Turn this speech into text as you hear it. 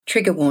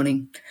Trigger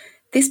warning.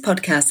 This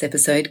podcast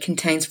episode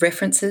contains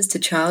references to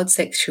child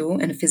sexual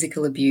and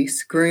physical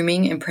abuse,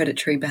 grooming and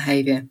predatory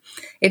behaviour.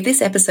 If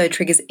this episode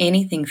triggers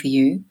anything for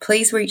you,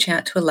 please reach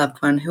out to a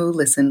loved one who will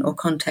listen or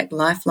contact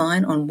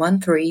Lifeline on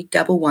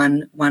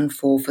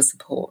 131114 for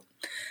support.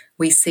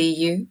 We see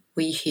you,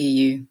 we hear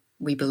you,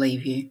 we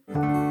believe you.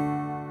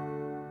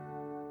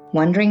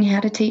 Wondering how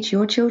to teach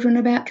your children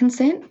about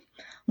consent?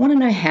 Want to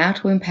know how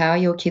to empower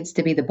your kids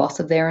to be the boss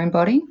of their own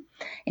body?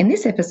 In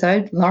this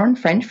episode, Lauren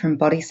French from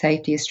Body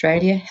Safety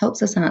Australia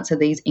helps us answer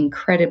these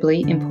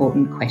incredibly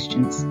important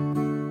questions.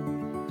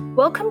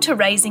 Welcome to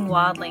Raising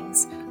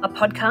Wildlings, a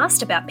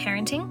podcast about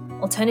parenting,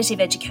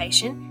 alternative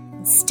education,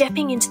 and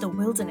stepping into the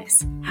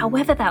wilderness,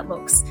 however that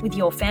looks, with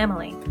your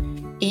family.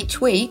 Each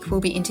week,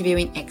 we'll be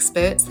interviewing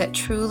experts that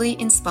truly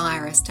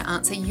inspire us to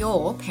answer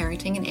your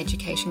parenting and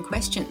education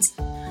questions.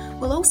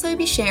 We'll also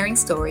be sharing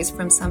stories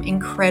from some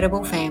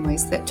incredible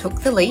families that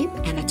took the leap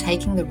and are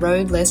taking the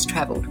road less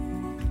travelled.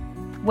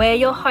 We're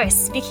your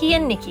hosts, Vicky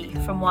and Nikki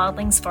from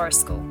Wildlings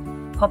Forest School.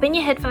 Pop in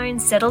your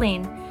headphones, settle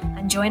in,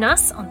 and join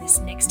us on this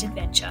next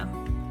adventure.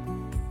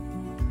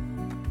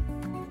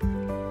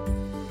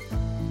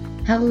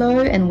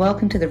 Hello and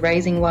welcome to the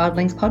Raising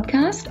Wildlings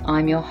podcast.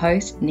 I'm your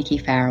host, Nikki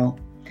Farrell.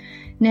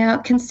 Now,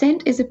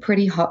 consent is a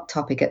pretty hot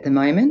topic at the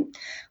moment.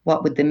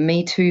 What with the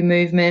Me Too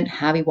movement,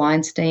 Harvey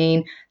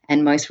Weinstein,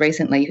 and most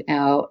recently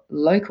our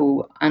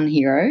local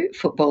unhero,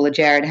 footballer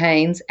Jarryd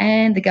Haynes,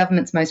 and the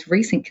government's most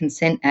recent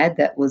consent ad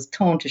that was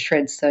torn to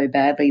shreds so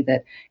badly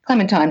that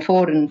Clementine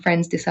Ford and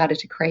friends decided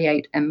to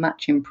create a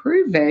much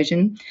improved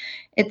version,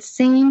 it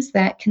seems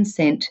that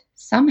consent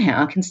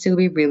somehow can still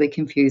be really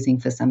confusing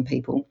for some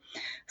people.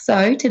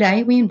 So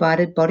today we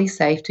invited body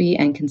safety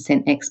and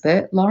consent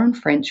expert Lauren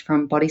French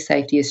from Body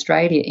Safety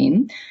Australia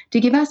in to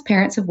give us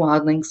parents of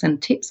wildlings some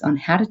tips on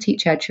how to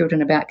teach our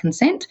children about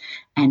consent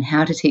and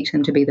how to teach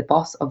them to be the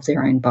boss of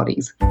their own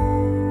bodies.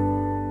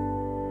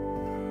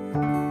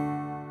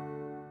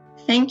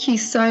 Thank you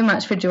so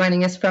much for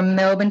joining us from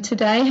Melbourne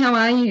today. How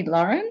are you,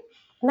 Lauren?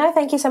 No,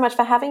 thank you so much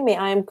for having me.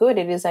 I am good.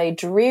 It is a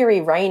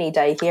dreary, rainy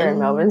day here in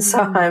Melbourne, so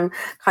I'm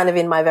kind of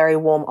in my very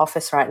warm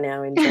office right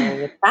now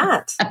enjoying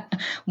that.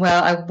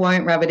 Well, I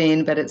won't rub it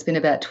in, but it's been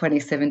about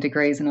 27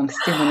 degrees and I'm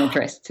still in a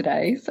dress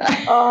today. So.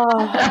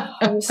 Oh,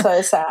 I'm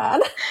so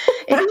sad.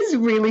 It is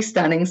really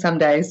stunning some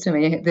days to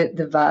me,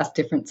 the vast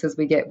differences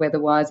we get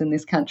weather-wise in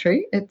this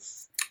country.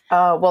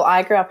 Oh, well,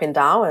 I grew up in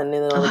Darwin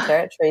in the Northern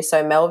Territory,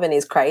 so Melbourne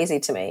is crazy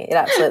to me. It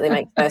absolutely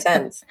makes no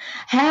sense.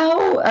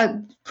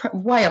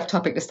 Way off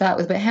topic to start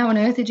with, but how on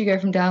earth did you go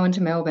from Darwin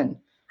to Melbourne?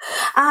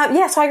 So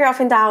I grew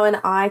up in Darwin.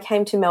 I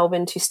came to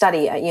Melbourne to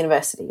study at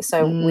university.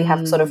 So we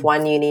have sort of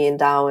one uni in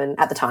Darwin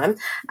at the time,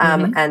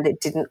 and it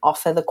didn't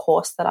offer the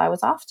course that I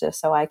was after.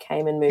 So I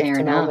came and moved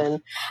to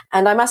Melbourne.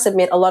 And I must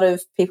admit, a lot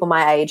of people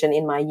my age and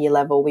in my year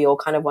level, we all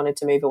kind of wanted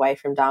to move away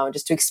from Darwin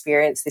just to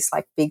experience this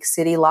like big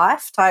city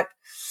life type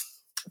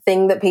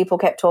thing that people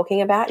kept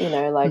talking about,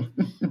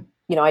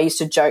 I used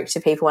to joke to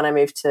people when I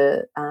moved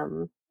to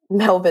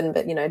Melbourne,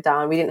 but,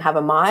 Darwin, we didn't have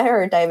a Myer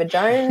or a David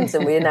Jones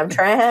and we didn't have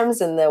trams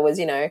and there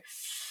wasn't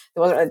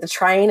the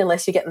train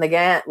unless you get in the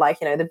Gant,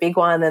 the big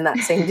one, and that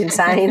seemed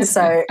insane.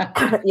 So,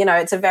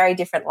 it's a very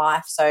different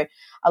life. So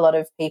a lot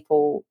of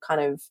people kind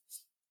of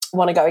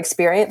want to go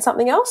experience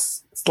something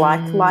else. It's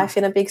like life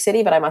in a big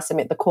city, but I must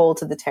admit the call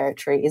to the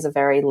territory is a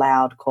very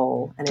loud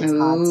call and it's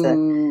hard to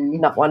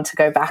not want to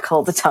go back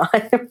all the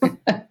time.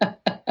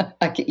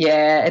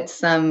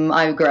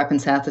 I grew up in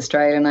South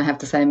Australia and I have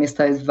to say I miss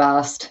those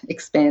vast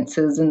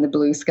expanses and the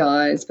blue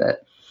skies,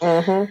 but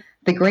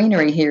the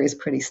greenery here is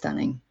pretty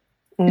stunning.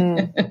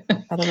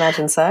 I'd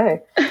imagine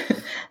so.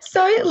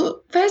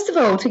 So, first of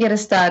all, to get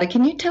us started,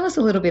 can you tell us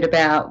a little bit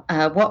about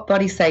what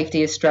Body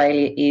Safety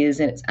Australia is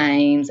and its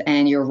aims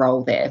and your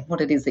role there,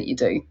 what it is that you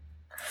do?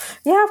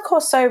 Yeah, of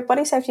course. So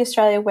Body Safety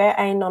Australia, we're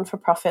a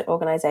non-for-profit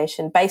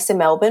organisation based in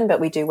Melbourne, but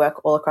we do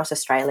work all across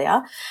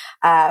Australia,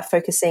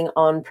 focusing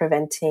on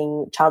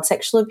preventing child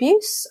sexual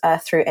abuse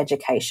through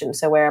education.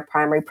 So we're a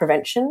primary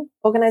prevention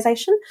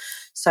organisation.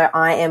 So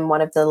I am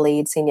one of the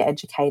lead senior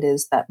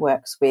educators that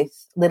works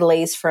with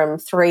littlies from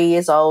 3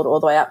 years old all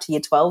the way up to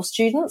year 12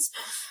 students,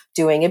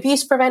 doing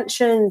abuse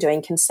prevention,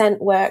 doing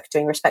consent work,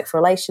 doing respectful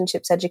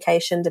relationships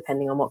education,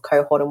 depending on what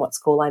cohort and what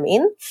school I'm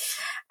in.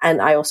 And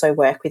I also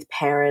work with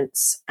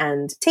parents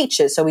and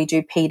teachers. So we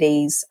do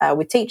PDs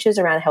with teachers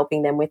around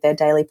helping them with their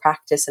daily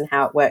practice and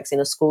how it works in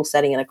a school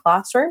setting in a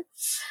classroom.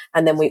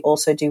 And then we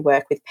also do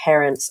work with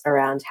parents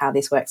around how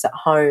this works at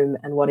home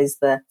and what is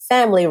the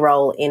family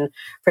role in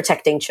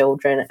protecting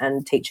children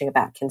and teaching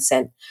about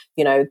consent.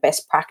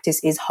 Best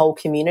practice is whole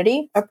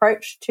community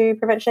approach to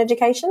prevention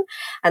education.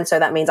 And so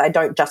that means I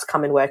don't just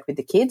come and work with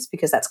the kids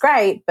because that's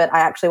great, but I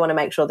actually want to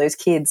make sure those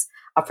kids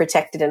are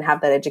protected and have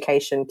that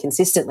education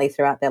consistently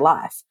throughout their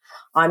life.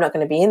 I'm not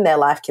going to be in their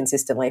life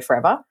consistently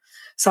forever.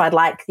 So I'd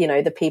like,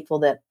 the people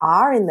that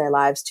are in their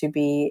lives to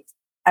be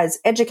as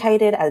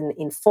educated and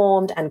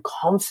informed and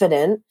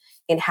confident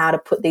in how to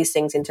put these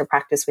things into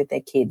practice with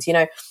their kids.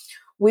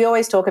 we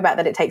always talk about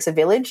that it takes a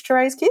village to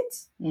raise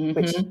kids,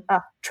 which,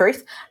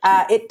 truth.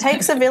 It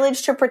takes a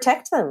village to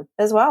protect them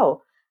as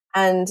well.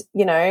 And,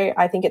 you know,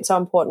 I think it's so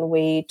important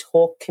we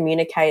talk,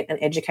 communicate and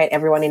educate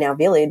everyone in our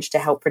village to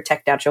help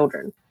protect our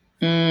children.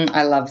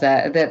 I love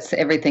that. That's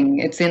everything.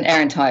 It's in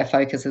our entire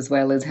focus as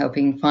well, as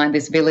helping find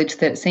this village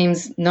that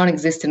seems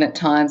non-existent at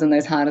times in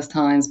those hardest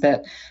times.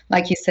 But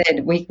like you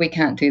said, we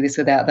can't do this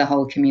without the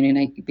whole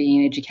community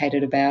being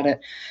educated about it.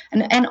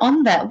 And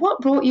on that,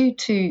 what brought you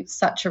to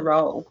such a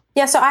role?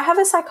 Yeah, so I have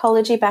a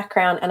psychology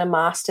background and a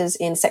master's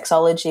in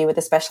sexology with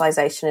a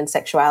specialisation in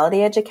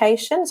sexuality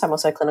education. So I'm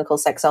also a clinical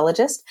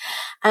sexologist.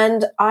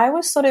 And I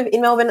was sort of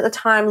in Melbourne at the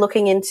time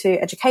looking into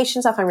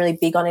education stuff. I'm really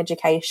big on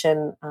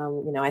education.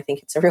 You know, I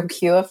think it's a real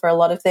cure for a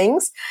lot of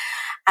things.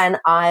 And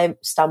I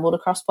stumbled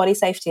across Body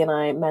Safety and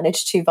I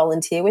managed to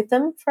volunteer with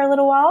them for a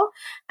little while.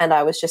 And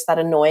I was just that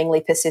annoyingly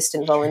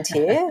persistent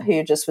volunteer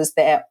who just was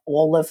there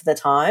all of the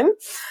time,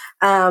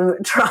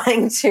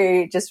 trying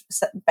to just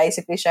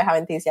basically show how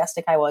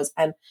enthusiastic I was.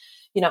 And,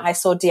 you know, I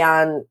saw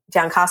Diane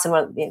Carson,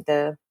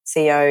 the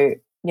CEO,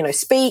 you know,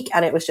 speak,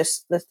 and it was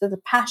just the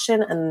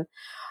passion and,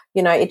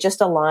 you know, it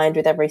just aligned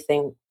with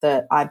everything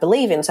that I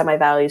believe in. So my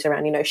values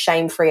around, you know,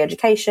 shame-free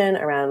education,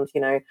 around,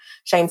 you know,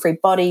 shame-free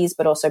bodies,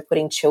 but also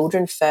putting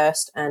children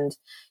first and,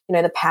 you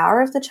know, the power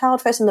of the child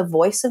first and the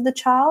voice of the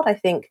child. I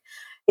think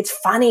it's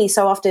funny.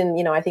 So often,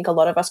 you know, I think a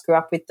lot of us grew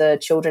up with the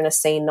children are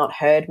seen, not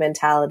heard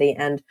mentality,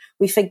 and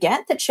we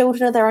forget that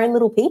children are their own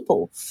little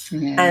people.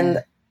 Yeah.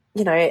 And,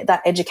 you know,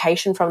 that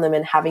education from them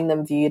and having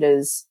them viewed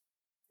as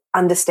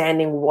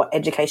understanding what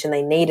education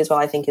they need as well,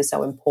 I think is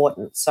so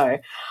important. So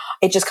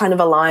it just kind of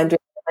aligned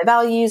with my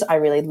values. I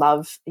really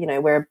love, you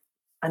know, we're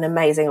an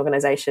amazing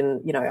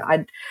organization. You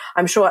know,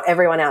 I'm sure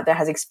everyone out there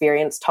has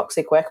experienced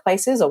toxic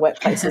workplaces or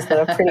workplaces that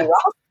are pretty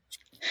rough.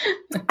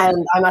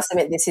 And I must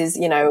admit, this is,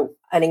 you know,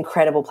 an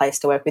incredible place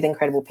to work with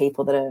incredible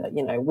people that are,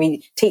 you know,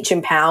 we teach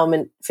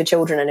empowerment for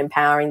children and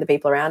empowering the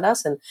people around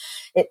us. And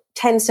it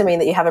tends to mean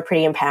that you have a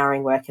pretty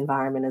empowering work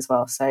environment as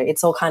well. So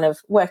it's all kind of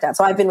worked out.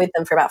 So I've been with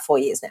them for about 4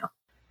 years now.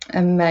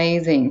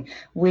 Amazing.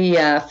 We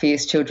are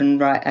Fierce Children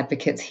Right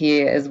advocates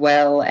here as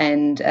well.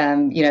 And,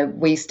 you know,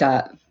 we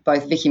start,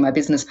 both Vicky, my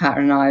business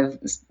partner, and I have,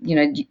 you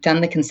know,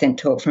 done the consent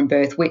talk from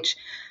birth, which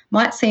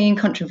might seem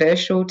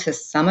controversial to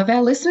some of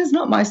our listeners,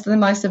 not most of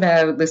them. Most of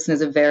our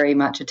listeners are very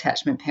much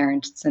attachment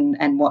parents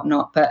and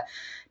whatnot. But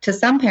to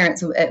some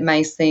parents, it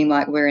may seem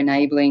like we're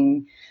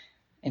enabling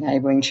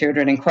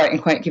children and, quote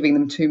unquote, giving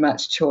them too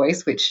much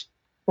choice, which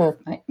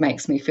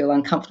makes me feel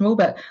uncomfortable.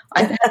 But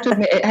I have to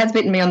admit, it has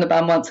bitten me on the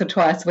bum once or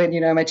twice when,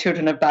 you know, my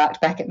children have barked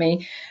back at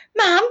me,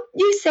 "Mum,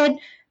 you said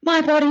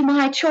my body,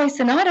 my choice,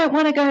 and I don't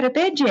want to go to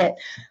bed yet."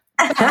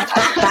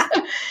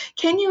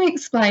 Can you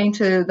explain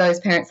to those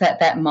parents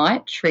that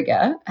might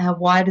trigger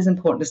why it is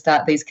important to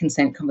start these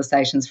consent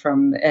conversations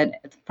from the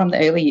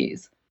early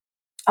years?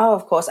 Oh,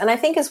 of course. And I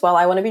think as well,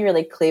 I want to be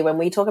really clear when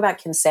we talk about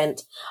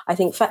consent, I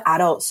think for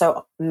adults,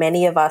 so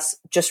many of us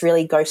just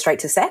really go straight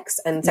to sex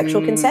and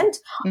sexual consent.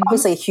 Mm-hmm.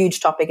 Obviously a huge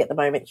topic at the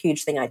moment,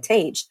 huge thing I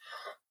teach.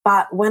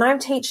 But when I'm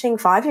teaching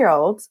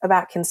 5-year-olds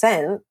about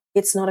consent,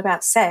 it's not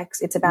about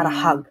sex, it's about a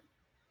hug.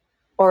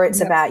 Or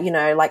it's about, you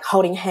know, like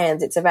holding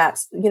hands. It's about,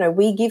 you know,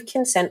 we give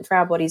consent for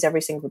our bodies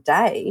every single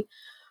day.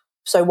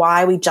 So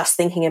why are we just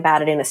thinking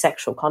about it in a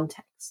sexual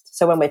context?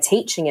 So when we're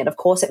teaching it, of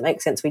course it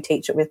makes sense we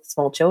teach it with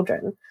small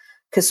children,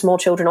 because small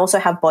children also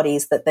have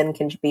bodies that then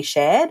can be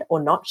shared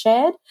or not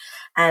shared.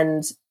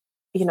 And,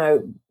 you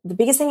know, the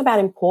biggest thing about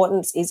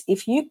importance is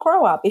if your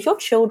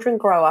children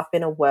grow up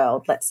in a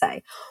world, let's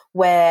say,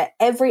 where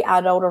every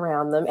adult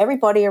around them,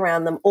 everybody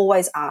around them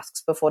always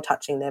asks before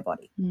touching their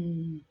body.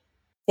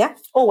 Yeah,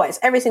 always,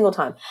 every single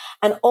time.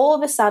 And all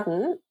of a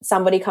sudden,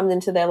 somebody comes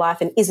into their life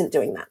and isn't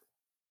doing that.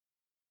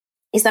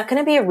 Is that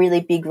going to be a really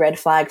big red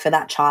flag for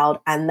that child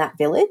and that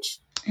village?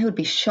 It would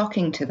be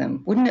shocking to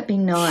them. Wouldn't it be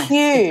nice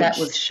Huge. If that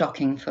was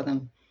shocking for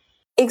them?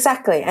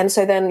 Exactly. And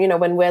so then, you know,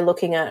 when we're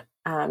looking at,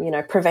 you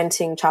know,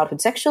 preventing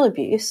childhood sexual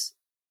abuse,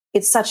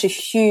 it's such a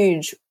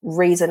huge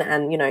reason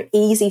and, you know,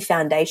 easy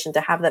foundation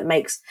to have that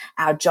makes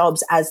our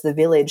jobs as the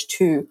village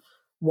to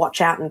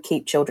watch out and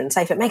keep children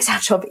safe. It makes our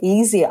job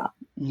easier.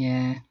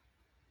 Yeah.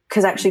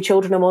 Because actually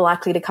children are more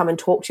likely to come and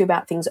talk to you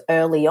about things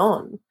early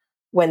on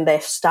when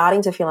they're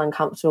starting to feel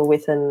uncomfortable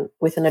with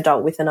an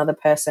adult, with another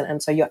person.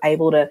 And so you're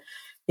able to,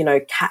 you know,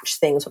 catch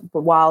things.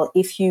 While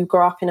if you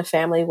grow up in a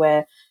family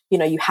where, you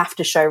know, you have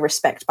to show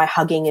respect by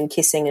hugging and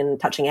kissing and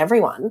touching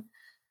everyone,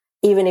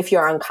 even if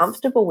you're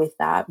uncomfortable with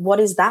that, what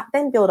does that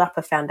then build up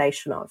a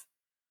foundation of?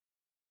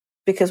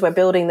 Because we're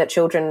building that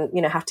children,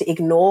 you know, have to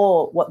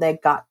ignore what their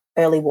gut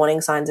early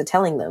warning signs are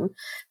telling them.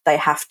 They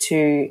have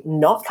to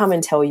not come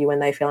and tell you when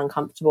they feel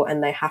uncomfortable,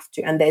 and they have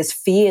to, and there's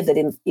fear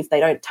that if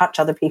they don't touch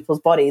other people's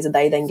bodies,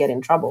 they then get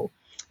in trouble.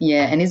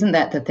 Yeah, and isn't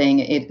that the thing?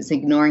 It's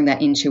ignoring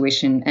that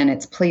intuition and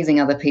it's pleasing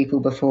other people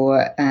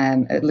before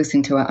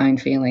listening to our own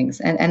feelings.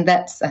 And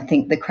that's, I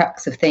think, the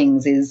crux of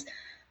things is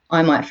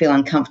I might feel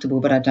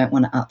uncomfortable, but I don't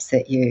want to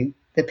upset you.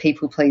 the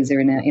people pleaser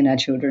in our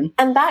children.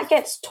 And that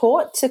gets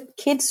taught to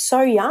kids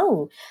so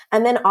young.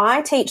 And then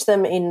I teach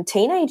them in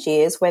teenage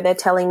years where they're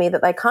telling me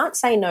that they can't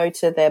say no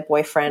to their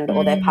boyfriend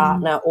or their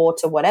partner or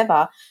to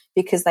whatever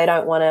because they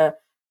don't want to,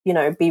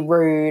 be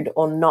rude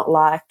or not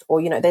liked,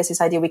 or, there's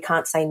this idea we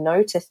can't say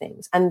no to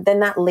things. And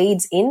then that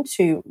leads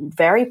into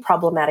very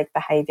problematic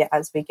behavior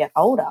as we get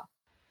older.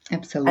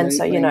 Absolutely. And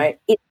so,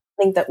 it's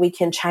something that we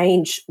can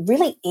change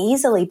really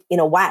easily in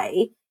a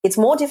way. It's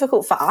more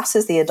difficult for us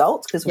as the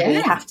adults because we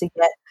have to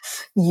get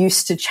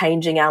used to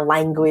changing our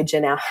language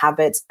and our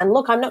habits. And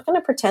look, I'm not going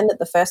to pretend that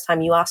the first time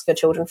you ask your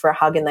children for a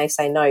hug and they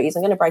say no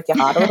isn't going to break your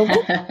heart a little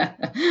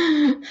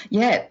bit.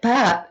 Yeah,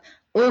 but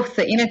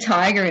the inner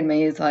tiger in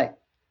me is like,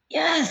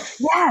 yes.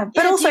 Yeah,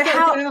 but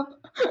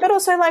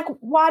also like,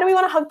 why do we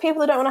want to hug people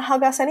that don't want to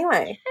hug us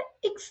anyway?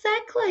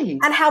 Exactly.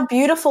 And how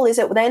beautiful is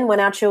it then when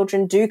our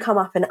children do come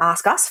up and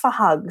ask us for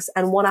hugs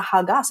and want to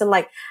hug us? And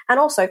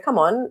also, come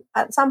on,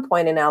 at some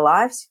point in our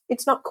lives,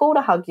 it's not cool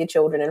to hug your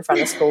children in front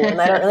of school and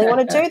they don't really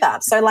want to do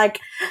that. So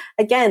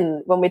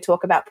again, when we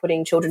talk about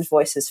putting children's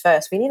voices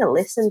first, we need to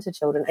listen to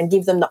children and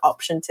give them the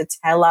option to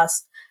tell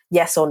us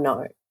yes or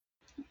no.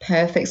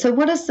 Perfect. So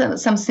what are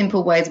some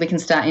simple ways we can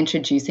start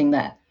introducing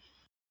that?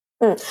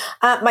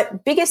 My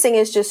biggest thing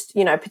is just,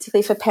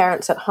 particularly for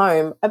parents at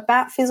home,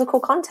 about physical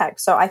contact.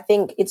 So I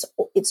think it's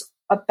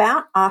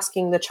about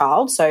asking the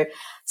child, so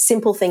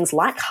simple things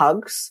like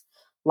hugs,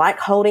 like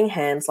holding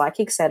hands, like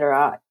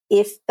etc.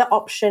 If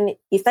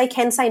they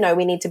can say no,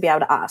 we need to be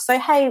able to ask. So,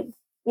 hey,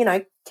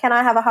 can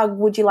I have a hug?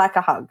 Would you like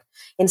a hug?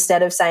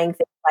 Instead of saying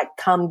things like,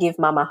 come give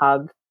mum a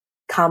hug,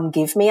 come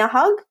give me a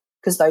hug,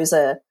 because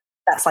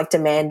that's like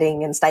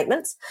demanding and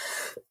statements.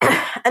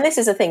 And this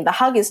is the thing, the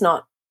hug is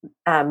not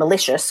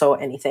malicious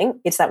or anything.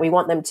 It's that we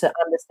want them to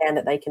understand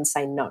that they can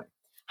say no.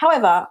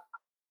 However,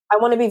 I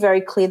want to be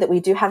very clear that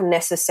we do have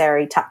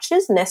necessary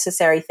touches,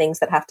 necessary things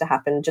that have to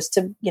happen just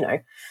to,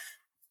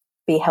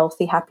 be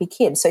healthy, happy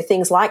kids. So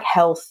things like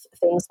health,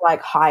 things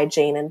like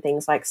hygiene, and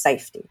things like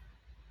safety.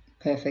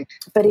 Perfect.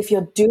 But if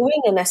you're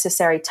doing a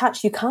necessary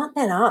touch, you can't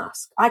then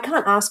ask. I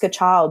can't ask a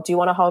child, do you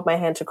want to hold my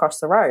hand to cross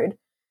the road?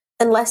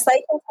 Unless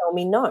they can tell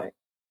me no.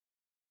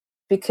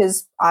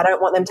 Because I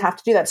don't want them to have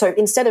to do that. So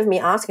instead of me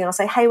asking, I'll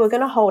say, hey, we're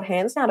going to hold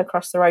hands now to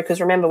cross the road because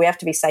remember, we have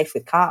to be safe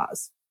with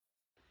cars.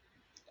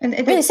 And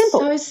it's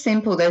so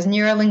simple, those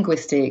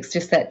neurolinguistics,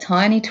 just that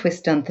tiny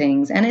twist on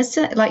things. And it's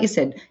just, like you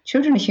said,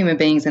 children are human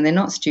beings and they're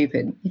not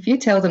stupid. If you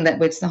tell them that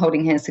we're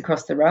holding hands to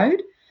cross the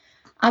road,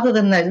 other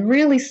than those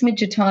really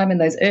smidge of time in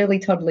those early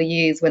toddler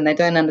years when they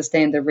don't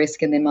understand the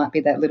risk and there might be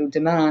that little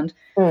demand,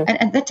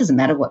 and that doesn't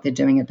matter what they're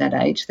doing at that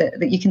age,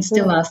 that you can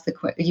still ask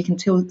you can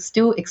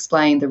still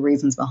explain the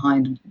reasons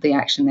behind the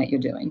action that you're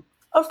doing.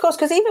 Of course,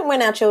 because even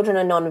when our children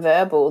are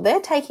nonverbal,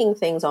 they're taking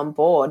things on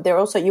board. They're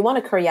also, you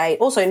want to create,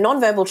 also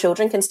nonverbal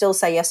children can still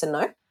say yes and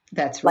no.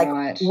 That's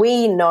right.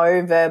 We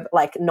know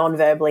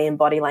non-verbally in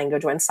body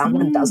language when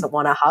someone doesn't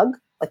want a hug.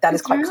 That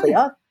is quite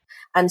clear.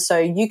 And so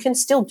you can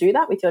still do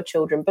that with your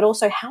children, but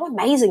also how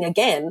amazing,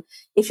 again,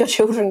 if your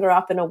children grow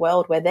up in a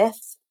world where their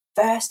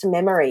first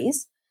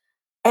memories,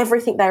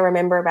 everything they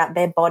remember about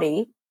their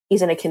body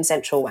is in a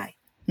consensual way.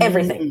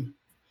 Everything.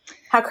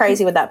 How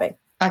crazy would that be?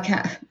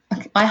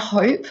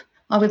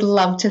 I would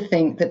love to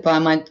think that by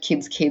my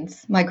kids,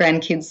 my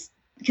grandkids,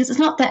 because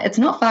it's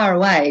not far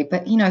away,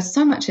 but,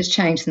 so much has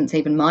changed since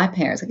even my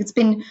parents. It's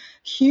been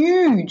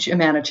huge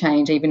amount of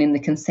change even in the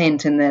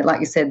consent and the,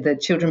 like you said, the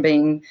children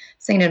being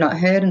seen and not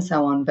heard and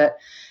so on. But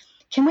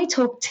can we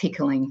talk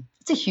tickling?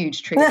 It's a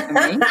huge trigger for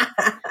me.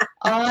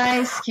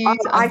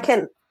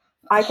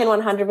 I can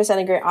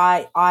 100% agree.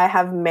 I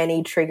have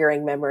many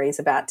triggering memories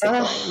about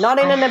tickling. Not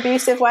in an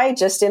abusive way,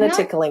 just in a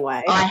tickling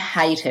way. I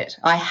hate it.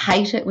 I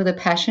hate it with a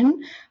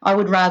passion. I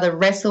would rather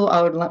wrestle.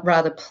 I would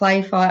rather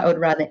play fight. I would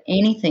rather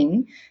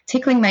anything.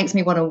 Tickling makes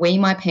me want to wee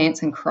my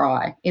pants and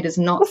cry. It is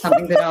not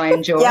something that I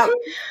enjoy. Yep.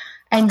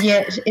 And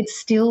yet it's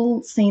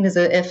still seen as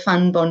a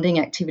fun bonding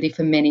activity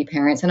for many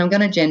parents. And I'm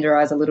going to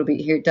genderize a little bit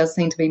here. It does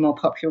seem to be more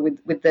popular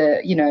with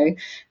the,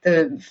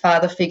 the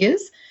father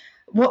figures.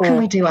 What can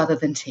we do other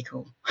than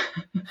tickle?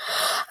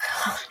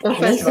 Well,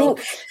 first of all,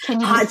 can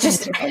you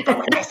listen to people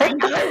when they say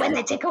no when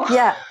they tickle?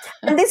 Yeah.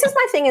 And this is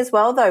my thing as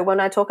well, though, when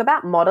I talk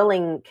about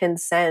modelling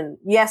consent,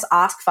 yes,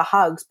 ask for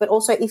hugs, but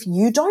also if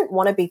you don't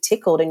want to be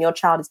tickled and your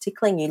child is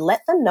tickling you,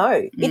 let them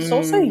know. It's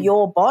also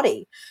your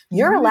body.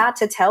 You're allowed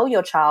to tell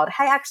your child,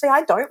 hey, actually,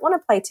 I don't want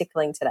to play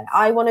tickling today.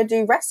 I want to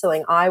do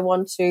wrestling. I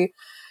want to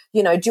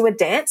do a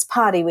dance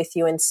party with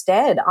you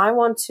instead. I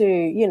want to,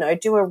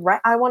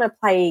 I want to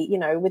play,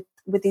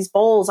 with these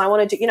balls. I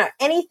want to do,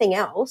 anything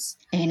else.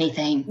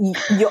 Anything.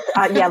 Look,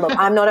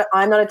 I'm not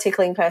a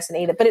tickling person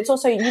either, but it's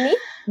also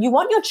you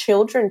want your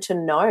children to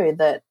know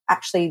that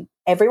actually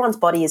everyone's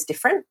body is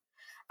different.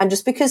 And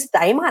just because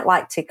they might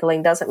like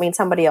tickling doesn't mean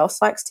somebody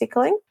else likes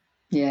tickling.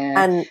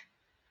 Yeah. And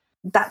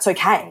that's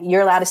okay.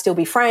 You're allowed to still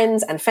be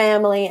friends and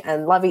family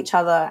and love each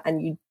other, and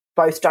you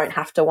both don't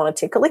have to want to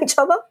tickle each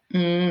other.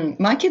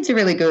 My kids are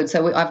really good.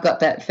 So I've got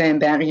that firm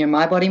boundary in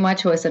my body, my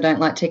choice. I don't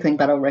like tickling,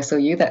 but I'll wrestle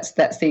you. That's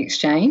the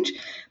exchange.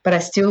 But I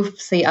still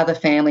see other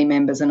family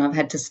members, and I've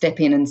had to step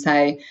in and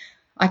say,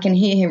 I can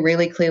hear him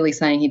really clearly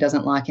saying he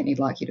doesn't like it and he'd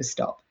like you to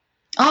stop.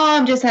 Oh,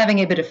 I'm just having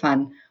a bit of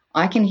fun.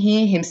 I can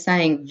hear him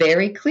saying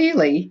very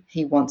clearly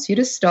he wants you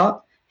to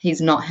stop. He's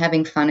not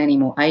having fun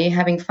anymore. Are you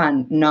having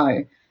fun?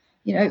 No.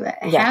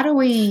 How do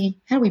we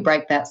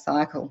break that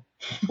cycle?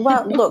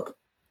 Well, look,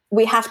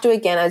 we have to,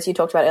 again, as you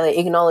talked about earlier,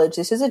 acknowledge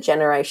this is a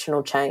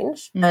generational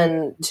change.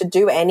 And to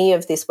do any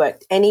of this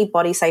work, any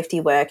body safety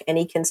work,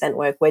 any consent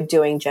work, we're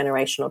doing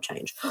generational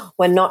change.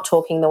 We're not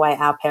talking the way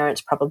our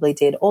parents probably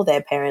did, or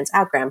their parents,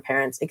 our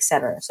grandparents,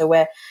 etc. So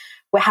we're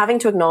having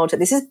to acknowledge that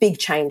this is big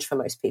change for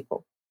most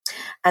people.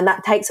 And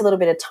that takes a little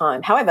bit of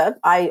time. However,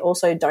 I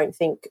also don't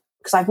think,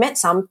 because I've met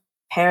some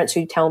parents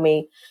who tell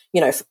me,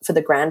 for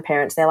the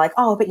grandparents, they're like,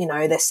 oh, but,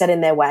 they're set in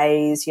their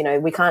ways,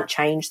 we can't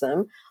change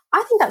them.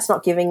 I think that's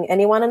not giving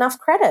anyone enough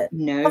credit.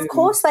 No. Of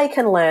course they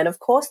can learn. Of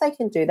course they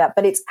can do that.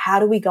 But it's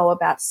how do we go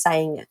about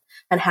saying it,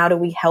 and how do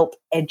we help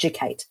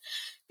educate?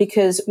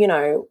 Because,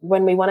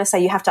 when we want to say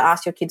you have to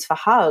ask your kids for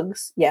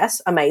hugs,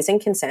 yes,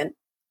 amazing, consent.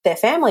 Their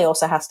family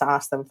also has to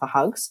ask them for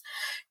hugs.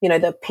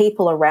 The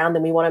people around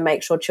them, we want to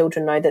make sure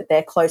children know that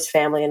their close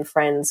family and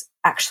friends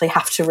actually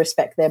have to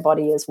respect their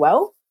body as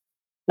well,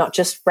 not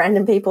just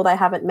random people they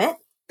haven't met.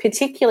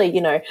 Particularly,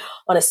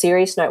 on a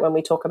serious note, when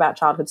we talk about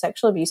childhood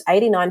sexual abuse,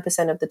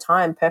 89% of the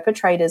time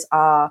perpetrators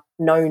are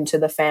known to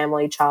the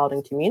family, child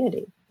and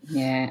community.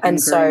 Yeah,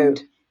 and so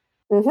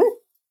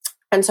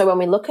when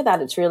we look at that,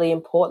 it's really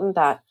important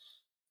that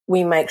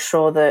we make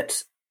sure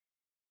that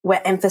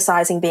we're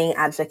emphasizing being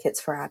advocates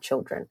for our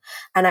children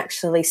and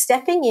actually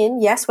stepping in,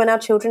 yes, when our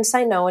children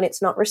say no and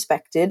it's not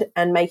respected,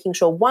 and making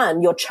sure,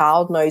 one, your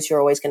child knows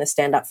you're always going to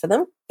stand up for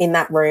them in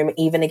that room,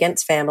 even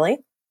against family,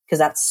 because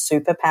that's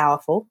super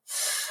powerful.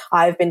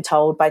 I've been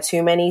told by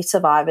too many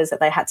survivors that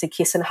they had to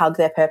kiss and hug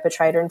their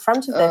perpetrator in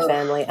front of their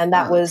family, and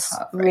that was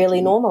really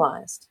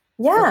normalized.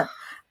 Yeah.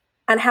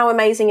 And how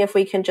amazing if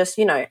we can just,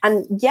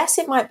 and yes,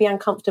 it might be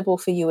uncomfortable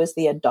for you as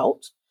the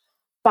adult,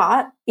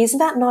 but is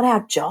that not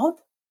our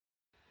job?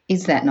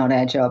 Is that not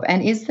our job?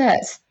 And is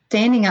that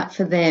standing up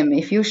for them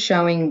if you're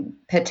showing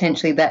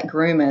potentially that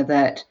groomer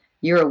that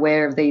you're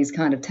aware of these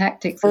kind of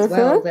tactics as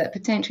well, that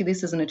potentially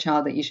this isn't a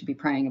child that you should be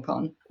preying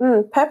upon?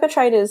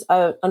 Perpetrators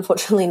are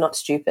unfortunately not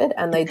stupid,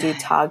 and they do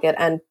target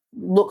and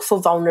look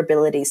for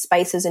vulnerabilities,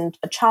 spaces in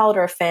a child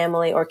or a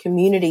family or a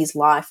community's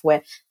life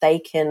where they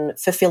can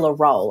fulfill a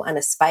role and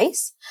a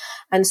space.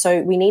 And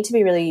so we need to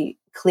be really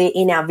clear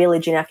in our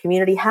village, in our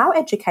community, how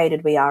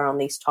educated we are on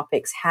these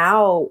topics,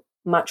 how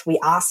much we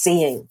are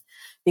seeing,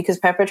 because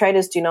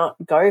perpetrators do not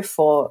go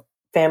for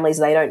families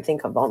they don't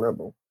think are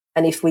vulnerable.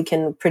 And if we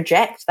can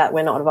project that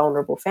we're not a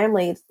vulnerable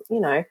family,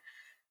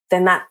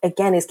 then that,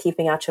 again, is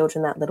keeping our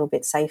children that little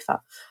bit safer.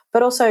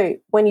 But also,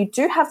 when you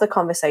do have the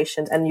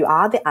conversations and you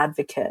are the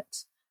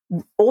advocate,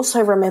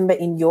 also remember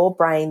in your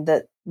brain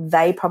that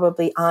they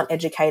probably aren't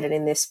educated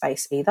in this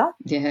space either.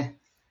 Yeah.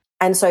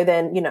 And so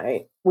then,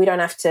 we don't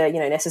have to,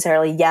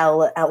 necessarily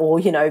yell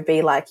or,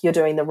 be like, you're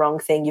doing the wrong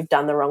thing, you've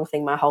done the wrong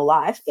thing my whole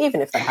life, even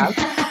if they have.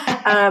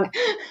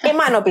 It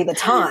might not be the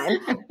time,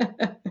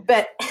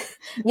 but,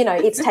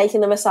 it's taking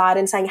them aside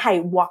and saying,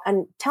 hey, what,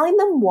 and telling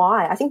them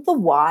why. I think the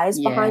whys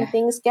behind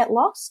things get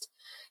lost.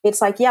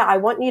 It's like, I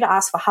want you to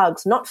ask for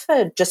hugs, not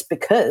for just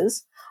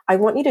because. I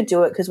want you to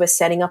do it because we're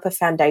setting up a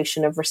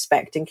foundation of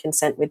respect and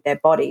consent with their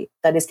body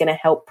that is going to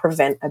help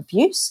prevent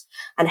abuse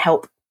and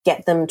help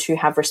get them to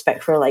have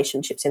respectful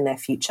relationships in their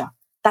future.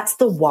 That's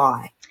the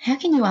why. How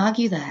can you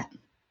argue that?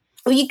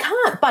 Well, you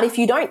can't. But if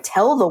you don't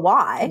tell the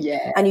why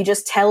and you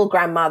just tell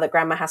grandma that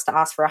grandma has to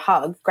ask for a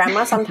hug,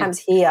 grandma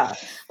sometimes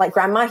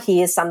grandma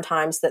hears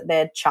sometimes that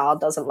their child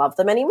doesn't love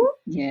them anymore.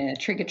 Yeah,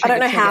 trigger. I don't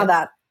know how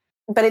that,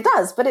 but it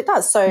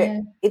does.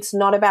 So it's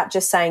not about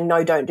just saying,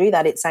 no, don't do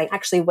that. It's saying,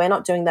 actually, we're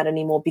not doing that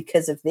anymore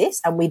because of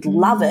this, and we'd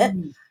love it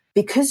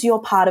because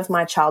you're part of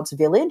my child's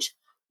village.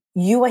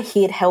 You are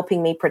here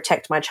helping me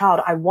protect my child.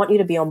 I want you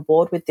to be on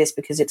board with this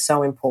because it's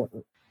so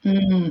important.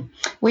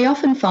 We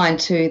often find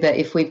too that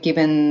if we've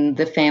given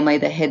the family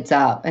the heads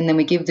up and then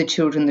we give the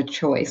children the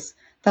choice,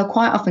 they'll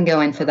quite often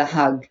go in for the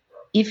hug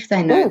if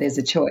they know there's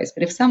a choice.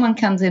 But if someone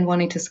comes in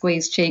wanting to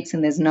squeeze cheeks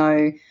and there's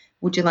no,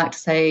 would you like to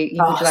say,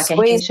 would you like a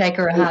handshake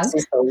or a hug?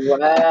 Is the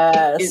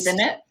worst.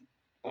 Isn't it?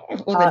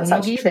 Or the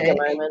nuggie,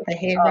 the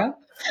hair rub.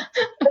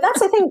 But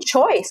that's the thing,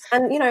 choice.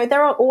 And,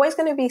 there are always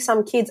going to be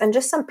some kids and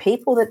just some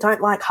people that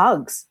don't like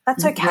hugs.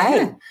 That's okay.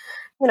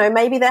 Yeah.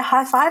 Maybe they're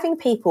high-fiving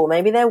people,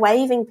 maybe they're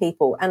waving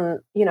people. And,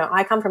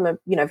 I come from a,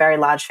 very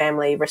large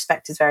family.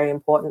 Respect is very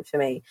important for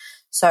me.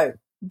 So,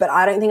 but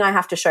I don't think I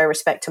have to show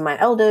respect to my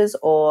elders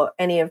or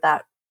any of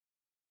that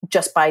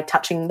just by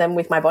touching them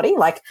with my body.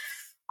 Like,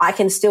 I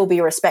can still be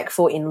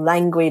respectful in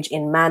language,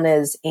 in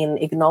manners, in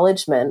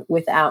acknowledgement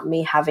without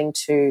me having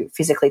to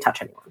physically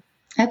touch anyone.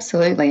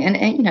 Absolutely. And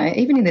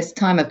even in this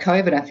time of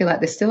COVID, I feel like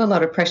there's still a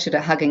lot of pressure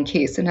to hug and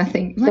kiss. And I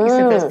think, like you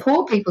said, those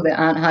poor people that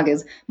aren't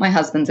huggers. My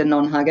husband's a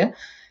non-hugger.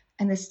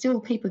 And there's still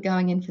people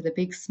going in for the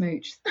big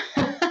smooch.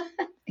 100%.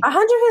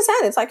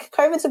 It's like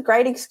COVID's a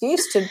great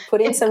excuse to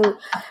put in some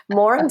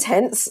more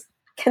intense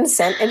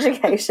consent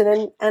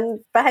education and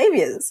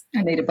behaviours.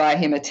 I need to buy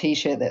him a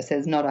T-shirt that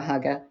says "Not a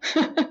hugger."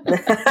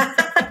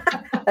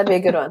 That'd be a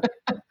good one.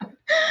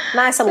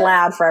 Nice and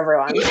loud for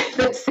everyone. Yeah,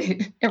 that's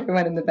it.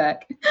 Everyone in the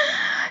back.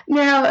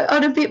 Now,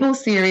 on a bit more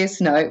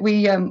serious note,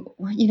 we know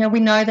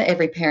that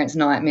every parent's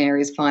nightmare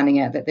is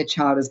finding out that their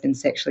child has been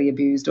sexually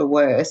abused or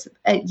worse.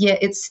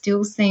 Yet it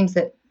still seems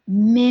that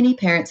many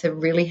parents are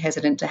really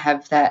hesitant to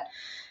have that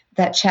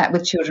chat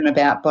with children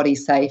about body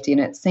safety,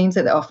 and it seems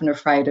that they're often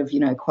afraid of,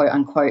 quote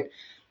unquote,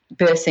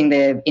 bursting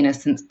their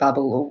innocence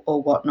bubble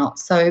or whatnot.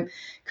 So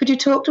could you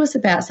talk to us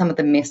about some of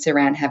the myths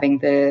around having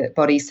the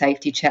body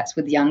safety chats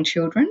with young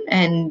children?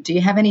 And do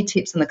you have any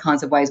tips on the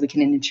kinds of ways we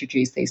can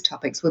introduce these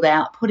topics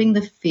without putting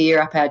the fear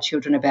up our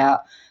children about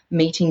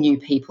meeting new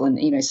people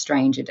and,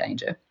 stranger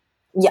danger?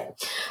 Yeah.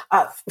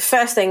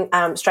 First thing,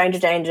 stranger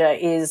danger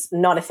is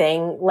not a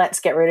thing.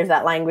 Let's get rid of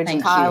that language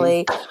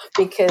entirely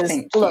because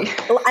look,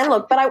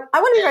 but I want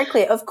to be very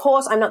clear. Of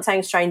course, I'm not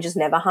saying strangers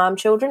never harm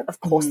children. Of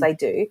course they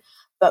do.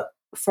 But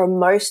for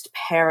most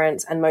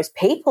parents and most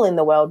people in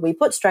the world, we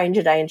put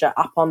stranger danger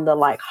up on the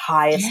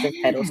highest of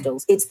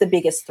pedestals. It's the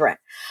biggest threat.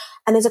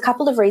 And there's a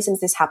couple of reasons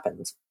this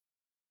happens.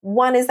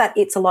 One is that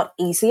it's a lot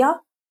easier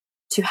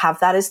to have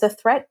that as the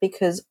threat,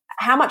 because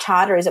how much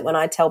harder is it when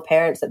I tell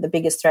parents that the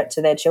biggest threat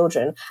to their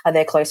children are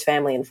their close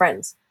family and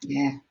friends?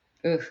 Yeah.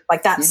 Ugh.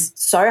 That's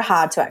so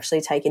hard to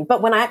actually take in.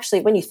 But when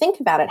you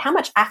think about it, how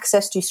much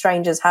access do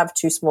strangers have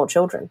to small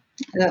children?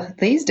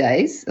 These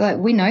days,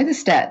 we know the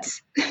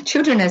stats.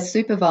 Children are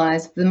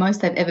supervised the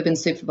most they've ever been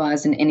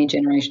supervised in any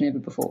generation ever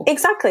before.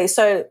 Exactly.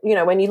 So,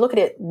 when you look at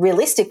it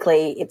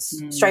realistically,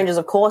 it's strangers,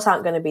 of course,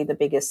 aren't going to be the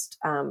biggest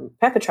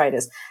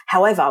perpetrators.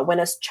 However, when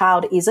a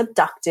child is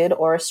abducted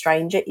or a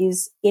stranger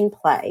is in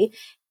play,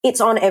 it's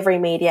on every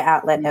media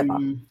outlet ever.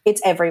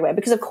 It's everywhere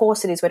because, of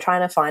course, it is. We're trying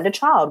to find a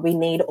child. We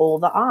need all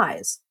the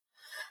eyes.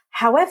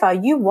 However,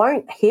 you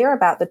won't hear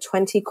about the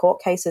 20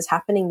 court cases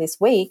happening this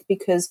week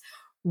because,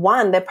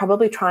 one, they're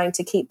probably trying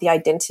to keep the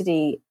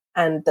identity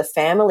and the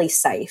family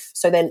safe.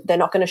 So they're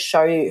not going to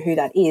show you who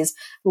that is.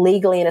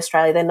 Legally in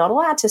Australia, they're not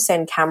allowed to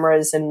send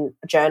cameras and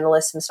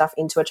journalists and stuff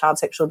into a child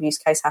sexual abuse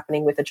case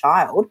happening with a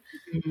child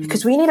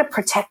because we need to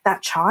protect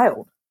that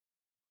child.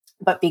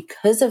 But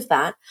because of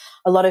that,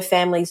 a lot of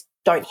families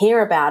don't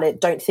hear about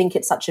it, don't think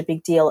it's such a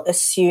big deal,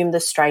 assume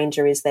the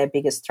stranger is their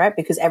biggest threat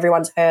because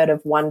everyone's heard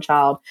of one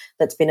child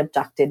that's been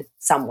abducted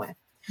somewhere.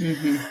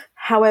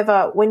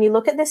 However, when you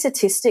look at the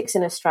statistics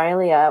in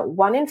Australia,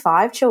 1 in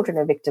 5 children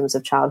are victims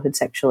of childhood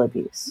sexual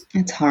abuse.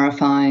 It's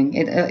horrifying.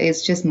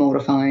 It's just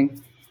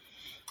mortifying.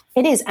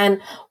 It is.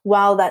 And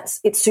while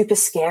it's super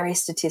scary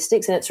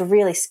statistics and it's a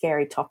really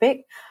scary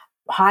topic,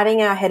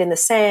 hiding our head in the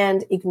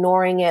sand,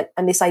 ignoring it,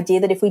 and this idea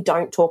that if we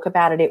don't talk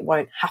about it, it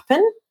won't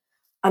happen,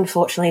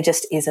 unfortunately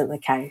just isn't the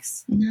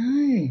case.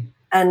 No.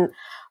 And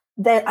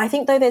I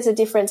think, though, there's a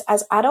difference.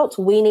 As adults,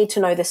 we need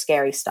to know the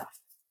scary stuff.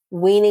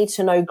 We need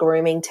to know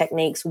grooming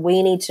techniques.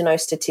 We need to know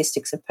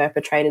statistics of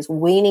perpetrators.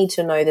 We need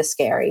to know the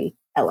scary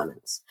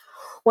elements.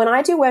 When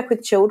I do work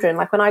with children,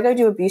 like when I go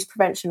do abuse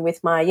prevention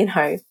with my,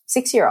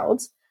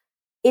 6-year-olds,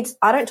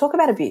 I don't talk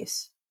about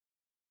abuse.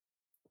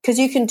 Because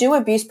you can do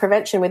abuse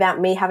prevention without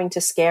me having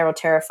to scare or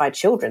terrify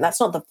children. That's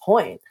not the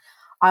point.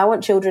 I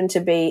want children to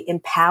be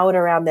empowered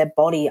around their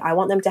body. I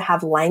want them to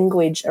have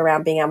language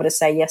around being able to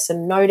say yes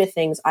and no to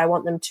things. I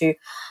want them to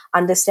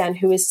understand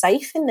who is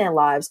safe in their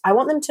lives. I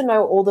want them to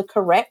know all the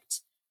correct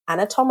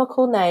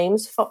anatomical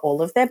names for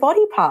all of their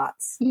body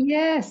parts.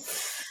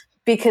 Yes.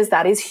 Because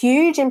that is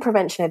huge in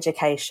prevention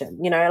education.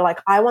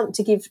 I want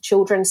to give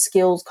children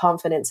skills,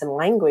 confidence, and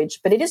language,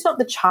 but it is not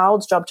the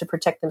child's job to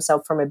protect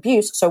themselves from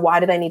abuse. So why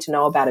do they need to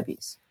know about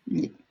abuse?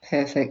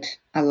 Perfect.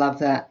 I love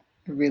that.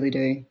 I really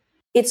do.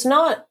 It's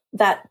not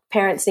that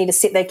parents need to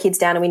sit their kids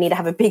down and we need to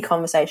have a big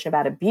conversation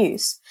about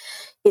abuse.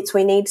 It's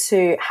we need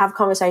to have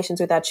conversations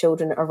with our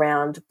children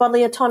around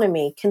bodily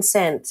autonomy,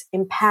 consent,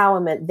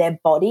 empowerment, their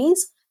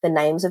bodies, the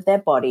names of their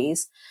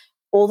bodies,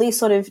 all these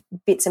sort of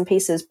bits and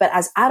pieces. But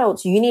as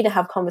adults, you need to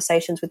have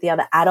conversations with the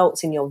other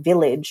adults in your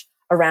village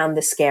around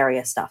the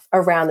scarier stuff,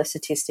 around the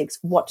statistics.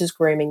 What does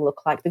grooming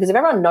look like? Because if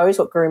everyone knows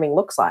what grooming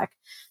looks like,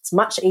 it's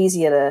much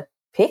easier to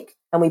pick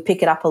and we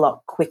pick it up a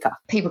lot quicker.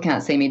 People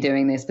can't see me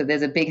doing this, but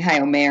there's a big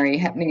Hail Mary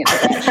happening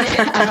at the back.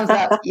 And I was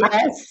like,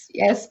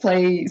 yes,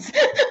 please.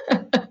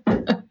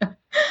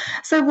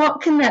 So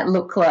what can that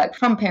look like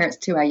from parents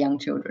to our young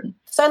children?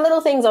 So little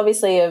things,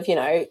 obviously, of,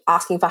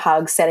 asking for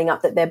hugs, setting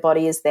up that their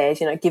body is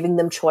theirs, giving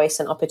them choice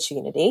and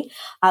opportunity,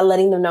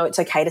 letting them know it's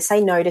okay to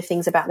say no to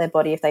things about their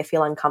body if they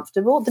feel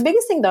uncomfortable. The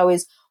biggest thing, though,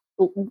 is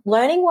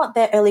learning what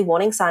their early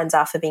warning signs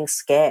are for being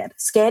scared.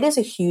 Scared is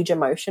a huge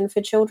emotion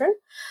for children.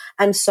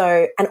 And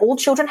all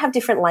children have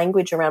different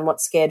language around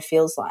what scared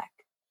feels like.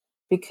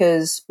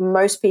 Because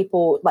most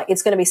people,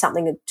 it's going to be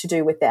something to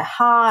do with their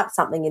heart,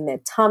 something in their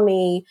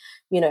tummy,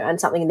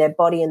 and something in their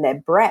body and their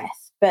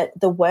breath. But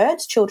the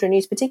words children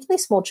use, particularly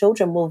small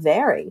children, will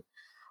vary.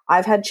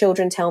 I've had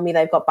children tell me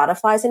they've got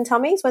butterflies in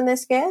tummies when they're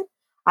scared.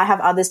 I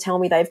have others tell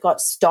me they've got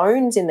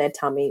stones in their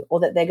tummy, or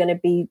that they're going to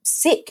be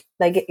sick.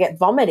 They get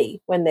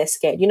vomity when they're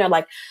scared.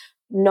 Like,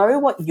 know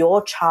what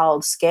your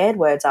child's scared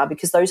words are,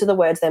 because those are the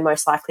words they're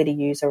most likely to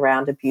use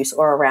around abuse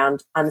or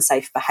around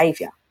unsafe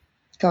behaviour.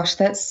 Gosh,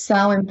 that's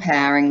so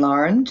empowering,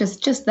 Lauren.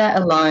 Just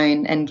that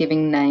alone, and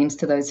giving names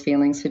to those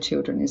feelings for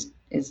children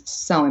is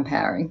so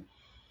empowering.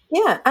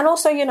 Yeah, and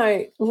also,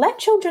 let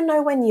children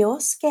know when you're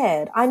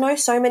scared. I know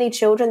so many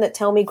children that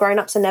tell me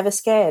grown-ups are never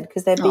scared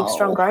because they're big,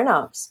 strong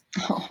grown-ups.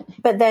 Oh.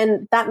 But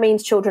then that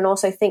means children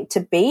also think to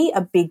be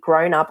a big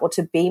grown-up or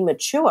to be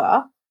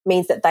mature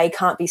means that they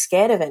can't be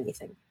scared of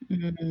anything,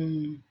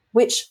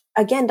 which,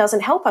 again,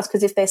 doesn't help us,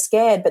 because if they're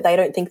scared but they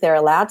don't think they're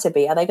allowed to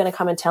be, are they going to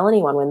come and tell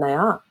anyone when they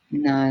are?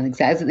 No, it's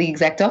the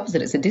exact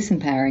opposite. It's a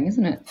disempowering,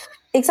 isn't it?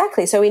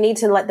 Exactly. So we need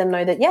to let them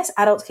know that, yes,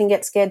 adults can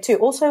get scared too.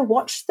 Also,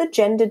 watch the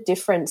gender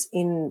difference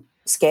in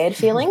scared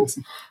feelings,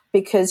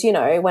 because,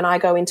 when I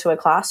go into a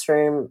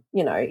classroom,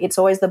 it's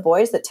always the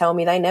boys that tell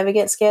me they never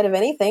get scared of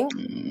anything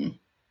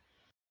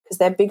because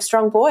they're big,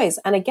 strong boys.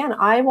 And again,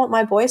 I want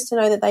my boys to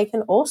know that they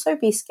can also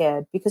be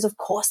scared, because of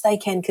course they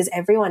can, because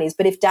everyone is.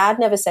 But if dad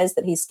never says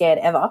that he's scared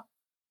ever,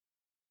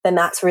 then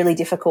that's really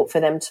difficult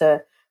for them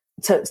to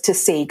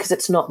see, because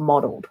it's not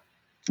modelled.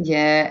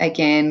 Yeah,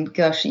 again,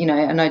 gosh, I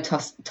know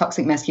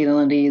toxic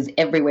masculinity is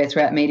everywhere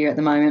throughout media at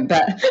the moment,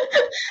 but,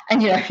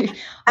 and,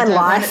 and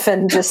life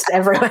and just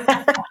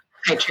everywhere.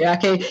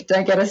 Patriarchy,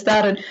 don't get us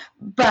started.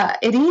 But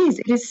it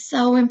is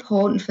so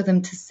important for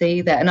them to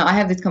see that. And I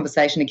have this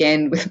conversation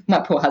again with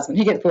my poor husband.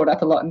 He gets brought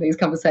up a lot in these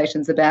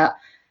conversations about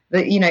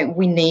that,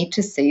 we need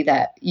to see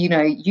that, you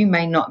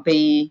may not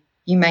be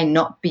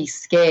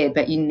scared,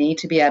 but you need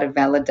to be able to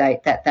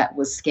validate that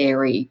was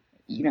scary,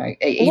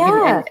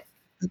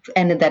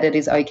 and that it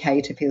is okay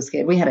to feel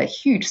scared. We had a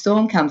huge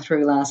storm come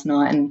through last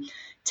night and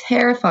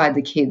terrified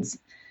the kids,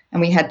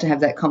 and we had to have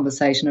that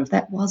conversation of,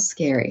 that was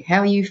scary. How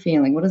are you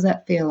feeling? What does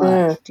that feel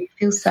like? Do you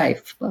feel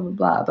safe? Blah, blah,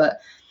 blah.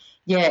 But,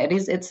 yeah,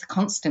 it's a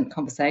constant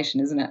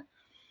conversation, isn't it?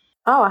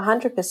 Oh,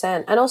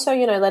 100%. And also,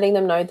 letting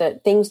them know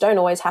that things don't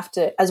always have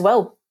to, as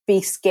well,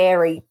 be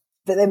scary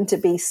for them to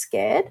be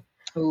scared.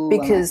 Ooh,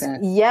 because,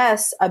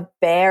 yes, a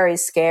bear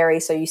is scary,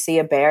 so you see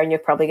a bear and you're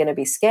probably going to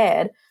be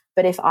scared.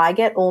 But if I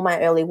get all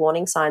my early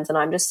warning signs and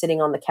I'm just sitting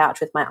on the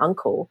couch with my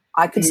uncle,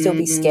 I could still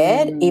be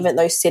scared, even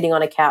though sitting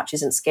on a couch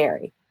isn't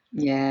scary.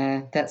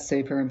 Yeah, that's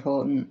super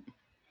important.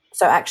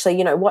 So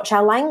actually, watch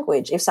our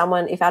language. If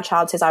our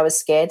child says, I was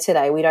scared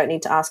today, we don't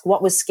need to ask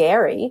what was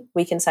scary.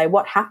 We can say,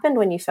 what happened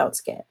when you felt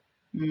scared?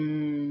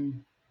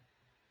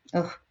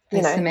 Oh,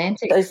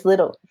 semantics. Those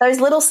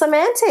little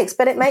semantics,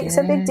 but it makes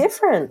a big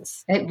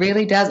difference. It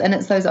really does. And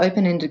it's those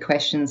open-ended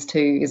questions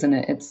too, isn't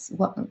it? It's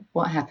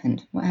what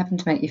happened? What happened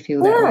to make you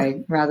feel that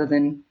way, rather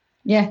than,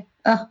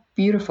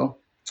 beautiful.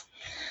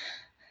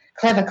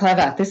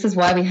 Clever. This is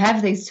why we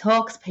have these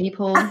talks,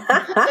 people.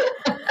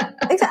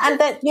 And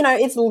that,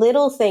 it's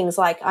little things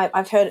like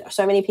I've heard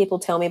so many people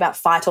tell me about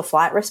fight or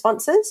flight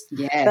responses.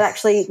 Yes. But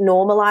actually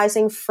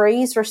normalizing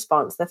freeze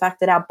response, the fact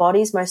that our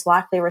body's most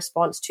likely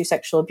response to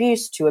sexual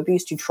abuse,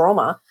 to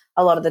trauma,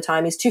 a lot of the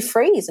time is to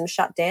freeze and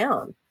shut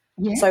down.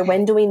 Yeah. So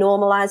when do we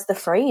normalize the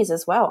freeze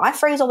as well? I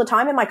freeze all the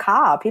time in my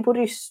car. People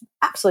do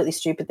absolutely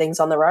stupid things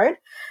on the road,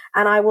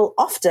 and I will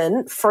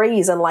often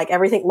freeze and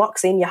everything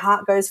locks in. Your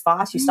heart goes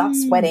fast. You start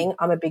sweating.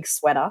 I'm a big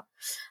sweater,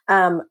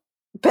 but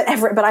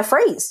I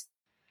freeze.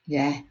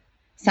 Yeah,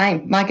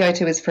 same. My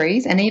go-to is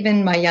freeze, and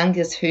even my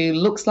youngest, who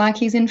looks like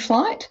he's in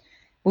flight,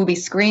 will be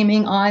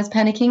screaming, eyes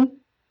panicking,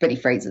 but he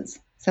freezes.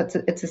 So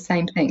it's the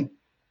same thing.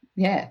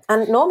 Yeah.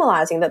 And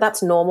normalizing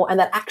that's normal, and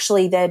that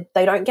actually they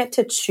don't get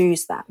to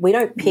choose that. We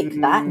don't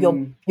pick that.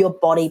 Your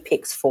body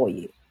picks for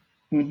you.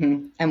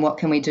 Mm-hmm. And what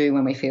can we do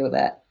when we feel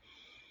that?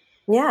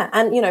 Yeah.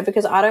 And,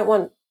 because I don't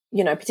want,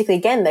 particularly,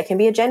 again, there can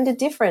be a gender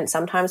difference.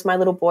 Sometimes my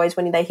little boys,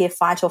 when they hear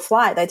fight or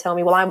flight, they tell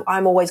me, well,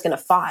 I'm always going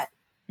to fight.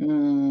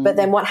 But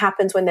then what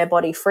happens when their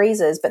body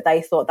freezes, but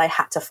they thought they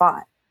had to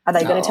fight? Are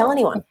they going to tell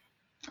anyone?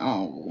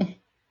 I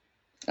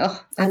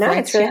know,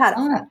 it's really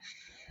hard.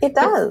 It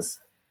does.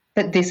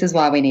 But this is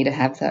why we need to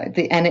have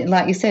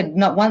like you said,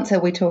 not once are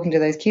we talking to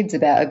those kids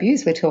about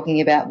abuse. We're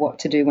talking about what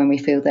to do when we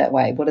feel that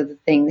way. What are the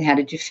things, how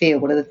did you feel?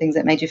 What are the things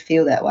that made you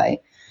feel that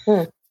way?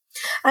 And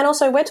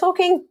also we're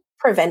talking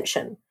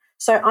prevention.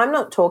 So I'm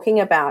not talking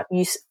about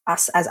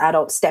us as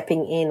adults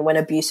stepping in when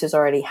abuse is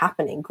already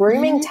happening.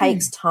 Grooming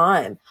takes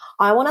time.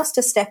 I want us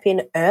to step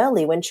in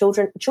early when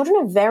children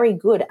are very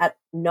good at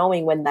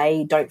knowing when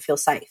they don't feel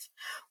safe,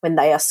 when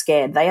they are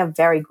scared. They are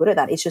very good at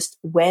that. It's just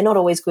we're not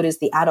always good as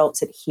the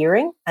adults at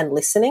hearing and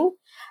listening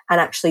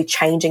and actually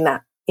changing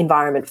that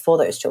environment for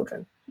those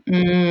children.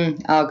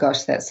 Oh,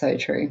 gosh, that's so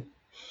true.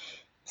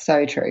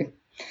 So true.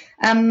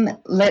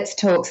 Let's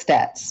talk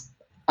stats.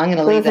 I'm going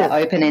to leave that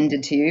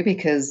open-ended to you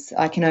because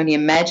I can only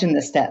imagine the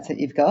stats that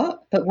you've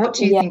got. But what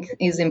do you think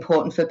is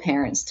important for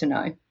parents to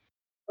know?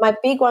 My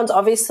big ones,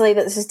 obviously,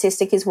 that the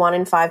statistic is 1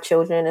 in 5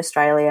 children in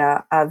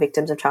Australia are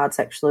victims of child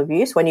sexual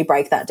abuse. When you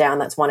break that down,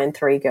 that's 1 in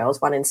 3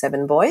 girls, 1 in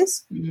 7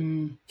 boys.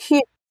 Huge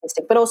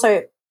statistic. But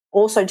also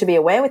also to be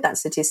aware with that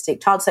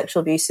statistic, child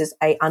sexual abuse is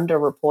a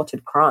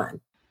underreported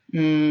crime.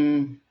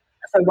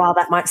 So while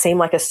that might seem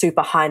like a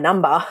super high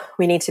number,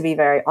 we need to be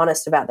very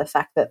honest about the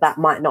fact that that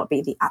might not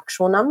be the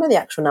actual number. The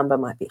actual number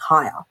might be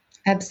higher.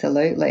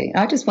 Absolutely.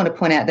 I just want to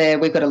point out there,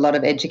 we've got a lot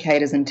of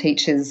educators and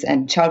teachers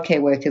and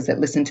childcare workers that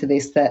listen to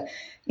this,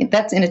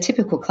 that's in a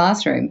typical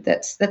classroom.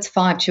 That's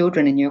 5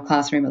 children in your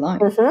classroom alone.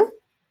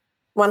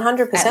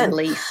 100%. At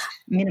least,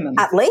 minimum.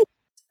 At least.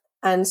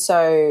 And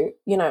so,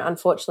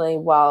 unfortunately,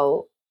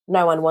 while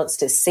no one wants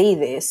to see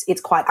this,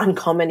 it's quite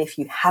uncommon if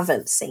you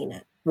haven't seen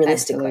it,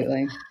 realistically.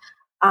 Absolutely.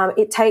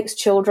 It takes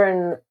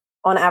children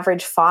on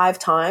average 5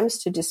 times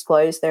to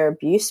disclose their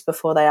abuse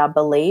before they are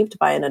believed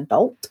by an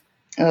adult.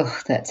 Oh,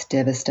 that's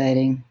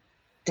devastating.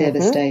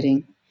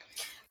 Devastating.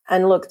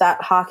 And look,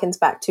 that harkens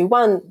back to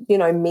one,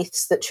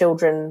 myths that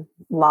children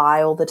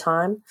lie all the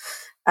time.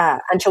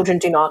 And children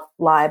do not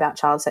lie about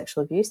child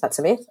sexual abuse. That's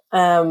a myth.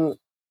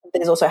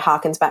 There's also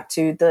harkens back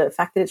to the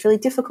fact that it's really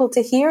difficult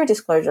to hear a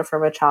disclosure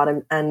from a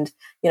child and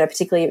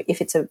particularly if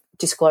it's a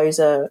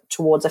disclosure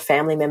towards a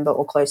family member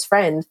or close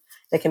friend,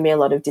 there can be a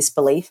lot of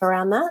disbelief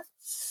around that.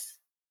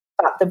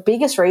 But the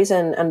biggest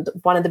reason and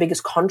one of the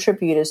biggest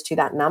contributors to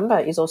that number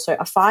is also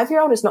a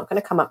 5-year-old is not going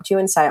to come up to you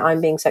and say,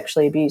 I'm being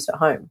sexually abused at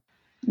home.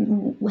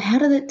 How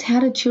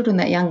do children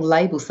that young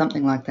label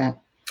something like that?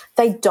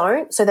 They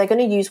don't, so they're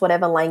going to use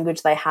whatever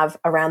language they have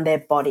around their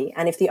body.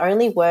 And if the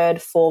only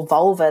word for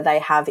vulva they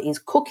have is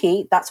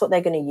cookie, that's what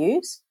they're going to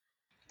use.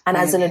 And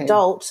as an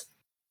adult,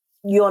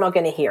 you're not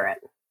going to hear it.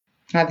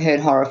 I've heard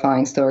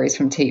horrifying stories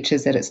from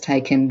teachers that it's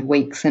taken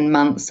weeks and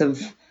months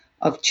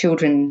of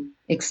children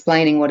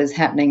explaining what is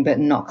happening but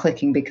not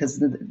clicking because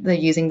they're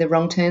using the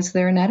wrong terms for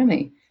their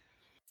anatomy.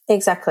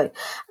 Exactly.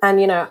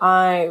 And,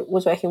 I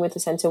was working with a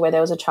centre where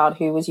there was a child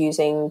who was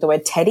using the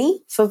word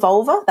teddy for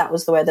vulva. That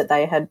was the word that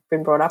they had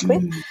been brought up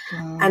with.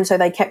 And so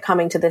they kept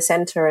coming to the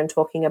centre and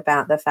talking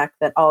about the fact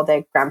that,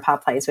 their grandpa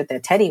plays with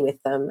their teddy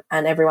with them.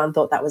 And everyone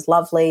thought that was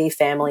lovely,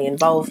 family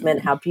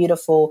involvement, how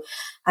beautiful.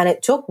 And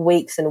it took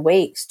weeks and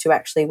weeks to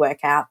actually work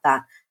out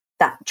that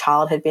that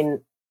child had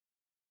been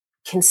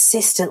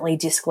consistently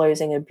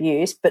disclosing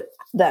abuse, but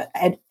the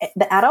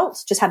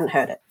adults just hadn't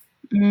heard it.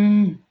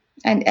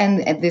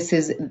 And this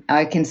is,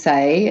 I can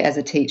say, as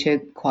a teacher,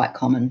 quite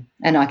common.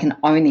 And I can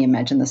only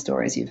imagine the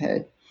stories you've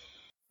heard.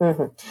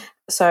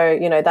 So,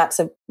 that's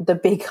the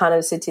big kind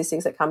of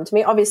statistics that come to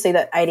me. Obviously,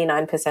 that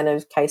 89%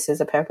 of cases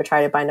are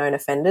perpetrated by known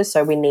offenders,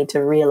 so we need to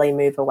really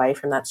move away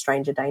from that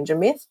stranger danger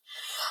myth.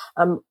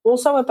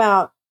 Also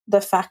about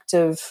the fact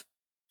of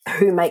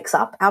who makes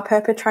up our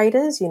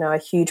perpetrators. A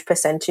huge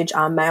percentage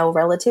are male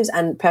relatives,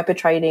 and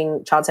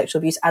perpetrating child sexual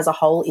abuse as a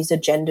whole is a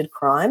gendered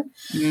crime.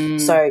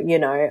 So,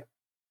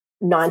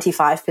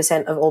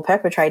 95% of all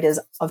perpetrators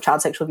of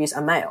child sexual abuse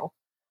are male.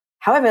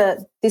 However,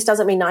 this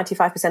doesn't mean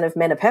 95% of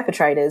men are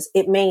perpetrators.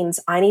 It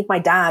means I need my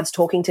dads,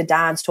 talking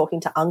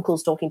to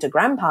uncles, talking to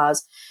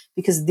grandpas,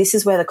 because this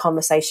is where the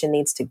conversation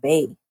needs to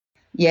be.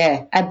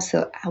 Yeah,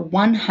 absolutely.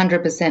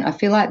 100%. I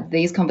feel like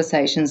these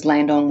conversations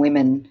land on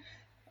women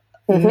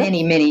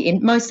many,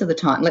 most of the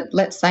time,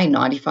 let's say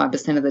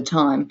 95% of the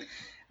time,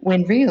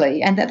 when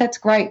really, and that's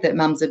great that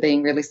mums are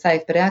being really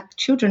safe, but our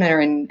children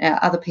are in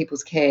other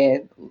people's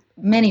care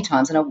many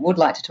times, and I would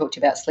like to talk to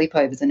you about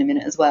sleepovers in a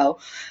minute as well.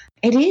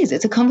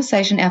 It's a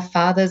conversation our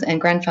fathers and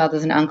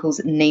grandfathers and uncles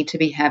need to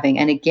be having,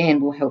 and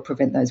again, will help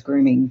prevent those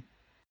grooming.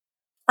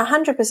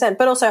 100%.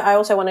 But also, I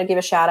also want to give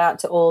a shout out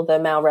to all the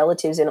male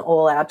relatives in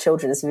all our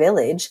children's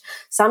village.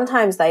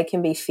 Sometimes they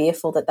can be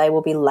fearful that they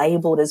will be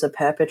labelled as a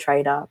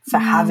perpetrator for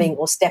having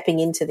or stepping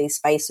into these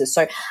spaces.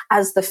 So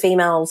as the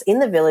females in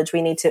the village,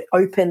 we need to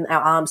open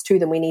our arms to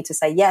them. We need to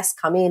say, yes,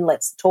 come in,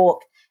 let's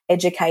talk,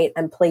 educate,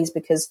 and please,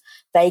 because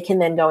they can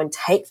then go and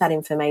take that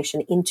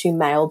information into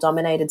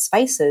male-dominated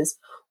spaces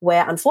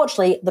where,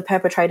 unfortunately, the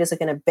perpetrators are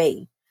going to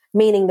be,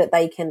 meaning that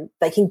they can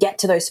get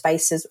to those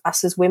spaces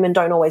us as women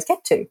don't always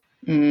get to.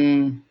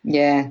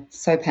 Yeah,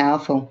 so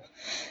powerful.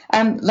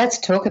 Let's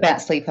talk about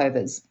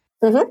sleepovers.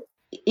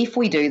 If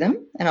we do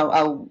them, and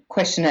I'll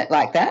question it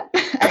like that,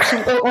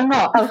 actually, or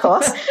not. Of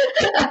course.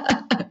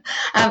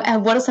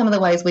 And what are some of the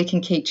ways we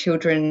can keep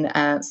children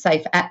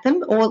safe at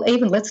them? Or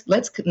even let's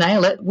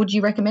nail it. Would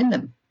you recommend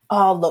them?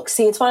 Oh, look,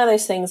 see, it's one of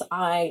those things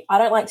I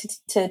don't like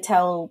to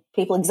tell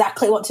people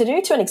exactly what to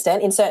do to an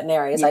extent. In certain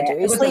areas I do.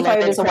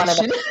 Sleepovers are one of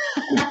them.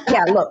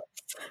 Yeah, look.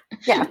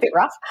 Yeah, a bit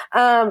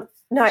rough.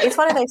 No, it's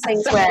one of those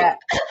things where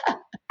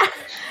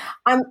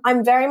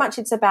I'm very much,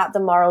 it's about the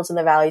morals and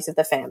the values of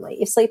the family.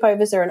 If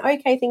sleepovers are an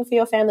okay thing for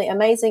your family,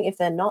 amazing. If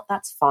they're not,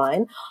 that's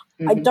fine.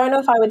 I don't know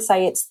if I would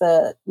say it's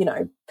the,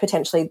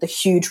 potentially the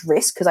huge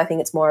risk, because I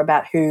think it's more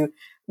about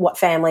what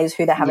families,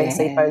 who they're having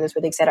sleepovers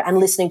with, et cetera, and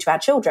listening to our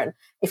children.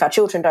 If our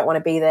children don't want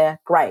to be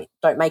there, great,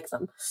 don't make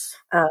them.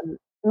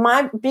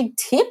 My big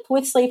tip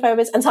with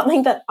sleepovers, and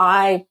something that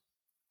I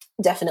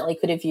definitely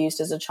could have used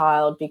as a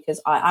child,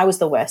 because I was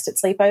the worst at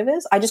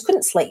sleepovers. I just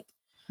couldn't sleep.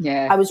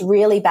 Yeah. I was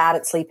really bad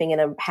at sleeping in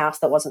a house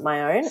that wasn't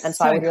my own, and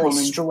so I would really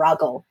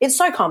struggle. It's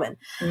so common.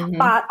 Mm-hmm.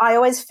 But I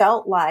always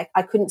felt like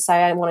I couldn't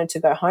say I wanted to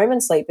go home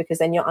and sleep because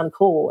then you're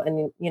uncool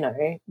and, you know,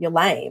 you're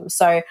lame.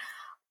 So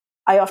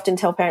I often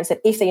tell parents that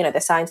if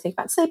they're starting to think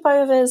about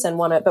sleepovers and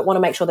want to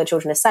make sure their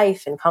children are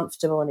safe and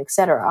comfortable and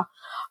etc.,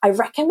 I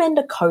recommend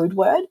a code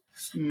word.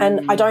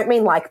 And I don't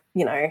mean like,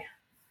 you know,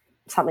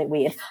 something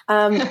weird.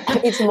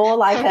 It's more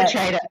like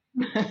like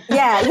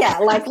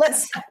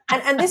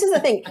and this is the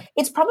thing.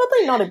 It's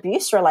probably not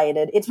abuse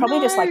related. It's probably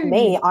just like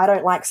me. I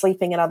don't like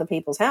sleeping at other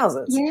people's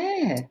houses.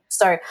 Yeah.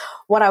 So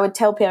what I would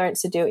tell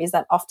parents to do is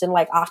that often,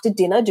 like after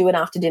dinner, do an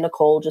after dinner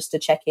call just to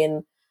check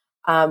in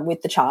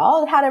with the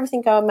child. How did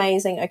everything go?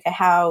 Amazing. Okay,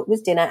 how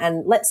was dinner?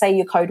 And let's say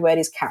your code word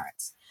is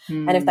carrots.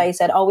 And if they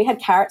said, oh, we had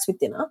carrots with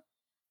dinner,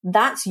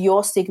 that's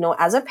your signal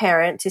as a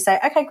parent to say,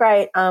 okay,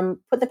 great,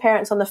 put the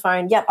parents on the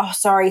phone. Yep, oh,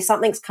 sorry,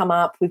 something's come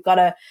up. We've got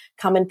to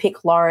come and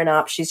pick Lauren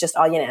up. She's just,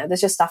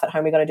 there's just stuff at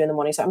home we've got to do in the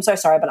morning. So I'm so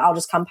sorry, but I'll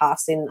just come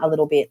past in a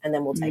little bit and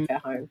then we'll take her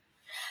home.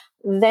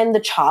 Then the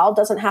child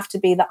doesn't have to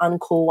be the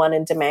uncool one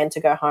and demand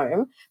to go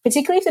home.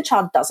 Particularly if the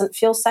child doesn't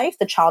feel safe,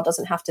 the child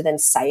doesn't have to then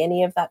say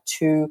any of that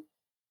to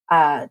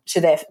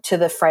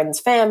the friend's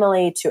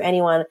family, to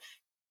anyone.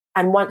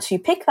 And once you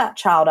pick that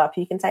child up,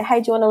 you can say, hey,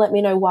 do you want to let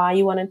me know why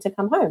you wanted to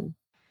come home?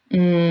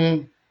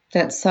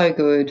 That's so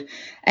good.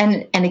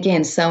 And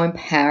again, so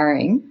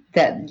empowering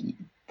that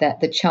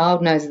the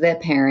child knows their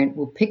parent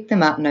will pick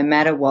them up no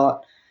matter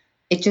what.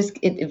 It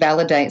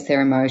validates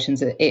their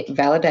emotions. It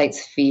validates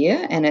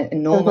fear, and it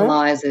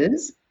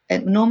normalizes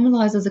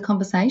a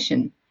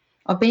conversation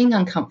of being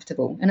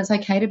uncomfortable. And it's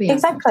okay to be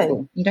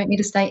uncomfortable. You don't need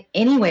to stay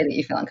anywhere that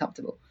you feel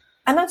uncomfortable.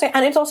 And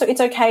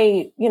it's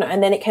okay,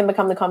 and then it can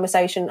become the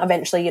conversation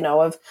eventually,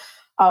 of,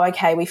 oh,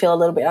 okay, we feel a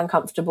little bit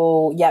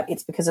uncomfortable. Yep,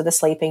 it's because of the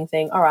sleeping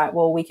thing. All right,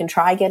 well, we can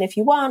try again if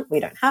you want. We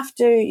don't have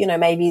to.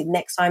 Maybe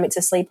next time it's a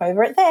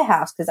sleepover at their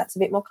house because that's a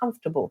bit more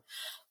comfortable.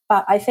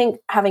 But I think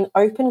having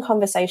open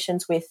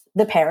conversations with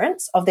the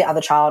parents of the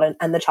other child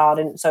and the child,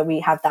 and so we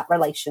have that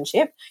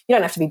relationship. You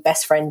don't have to be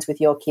best friends with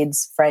your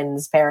kids'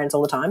 friends, parents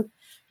all the time.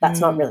 That's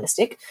not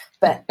realistic.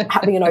 But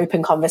having an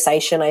open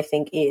conversation, I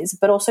think, is.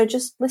 But also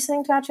just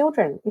listening to our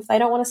children. If they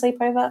don't want to sleep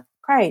over,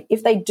 great.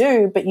 If they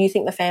do, but you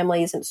think the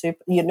family isn't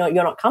you're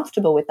not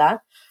comfortable with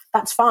that,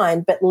 that's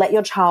fine. But let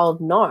your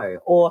child know,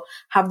 or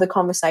have the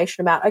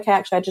conversation about, okay,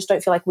 actually, I just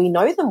don't feel like we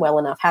know them well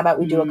enough. How about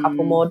we do a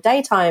couple more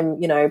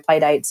daytime, play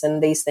dates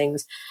and these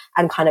things,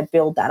 and kind of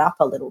build that up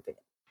a little bit.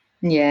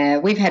 Yeah,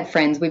 we've had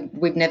friends.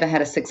 We've never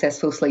had a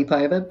successful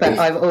sleepover, but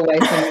I've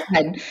always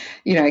had,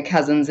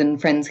 cousins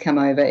and friends come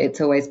over. It's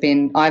always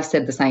been, I've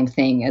said the same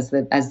thing as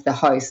the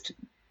host.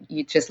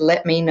 You just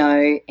let me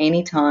know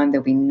anytime.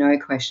 There'll be no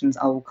questions.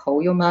 I will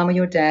call your mum or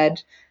your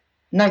dad.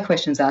 No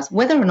questions asked,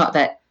 whether or not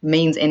that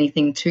means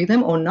anything to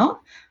them or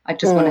not. I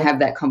just want to have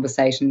that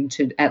conversation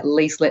to at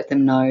least let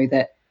them know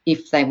that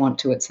if they want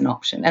to, it's an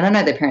option. And I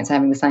know their parents are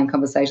having the same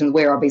conversations.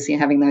 We're obviously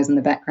having those in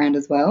the background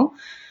as well.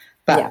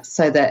 But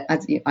so that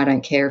I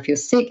don't care if you're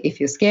sick, if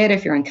you're scared,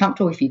 if you're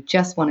uncomfortable, if you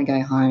just want to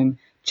go home,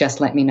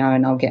 just let me know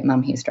and I'll get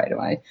mum here straight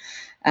away.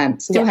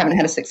 Still haven't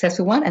had a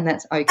successful one, and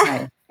that's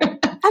okay.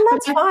 And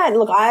that's fine.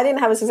 Look, I didn't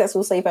have a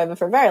successful sleepover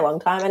for a very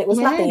long time, and it was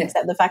nothing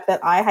except the fact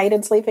that I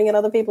hated sleeping at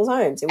other people's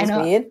homes. It was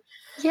weird.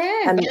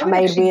 Yeah. And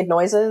made weird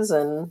noises,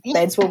 and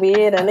beds were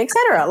weird, and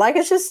etc. Like,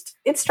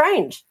 it's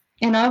strange.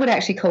 And I would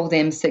actually call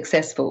them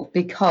successful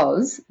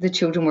because the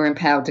children were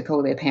empowered to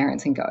call their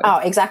parents and go. Oh,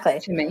 exactly.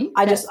 To me,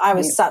 I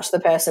was such the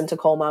person to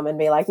call mum and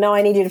be like, no,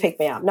 I need you to pick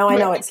me up. No, I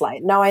know it's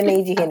late. No, I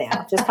need you here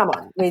now. Just come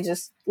on.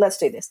 Let's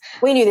do this.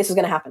 We knew this was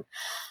going to happen.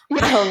 You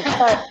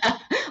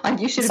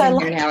should have been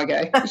here an hour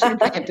ago.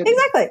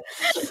 Exactly.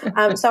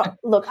 So,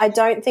 look, I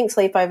don't think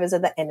sleepovers are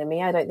the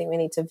enemy. I don't think we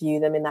need to view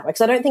them in that way,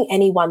 because I don't think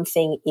any one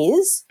thing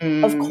is.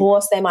 Of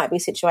course, there might be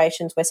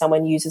situations where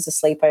someone uses a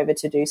sleepover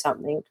to do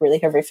something really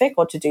horrific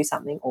or to do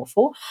something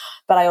awful.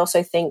 But I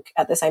also think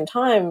at the same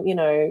time,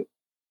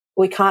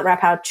 we can't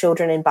wrap our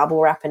children in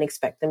bubble wrap and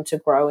expect them to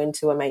grow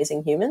into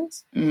amazing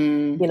humans.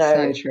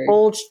 So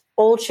true.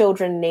 All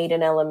children need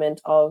an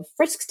element of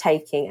risk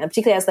taking, and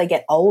particularly as they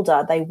get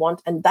older, they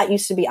want, and that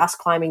used to be us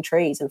climbing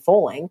trees and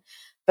falling.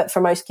 But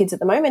for most kids at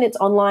the moment, it's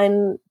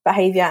online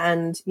behavior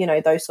and,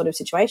 those sort of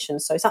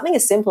situations. So something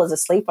as simple as a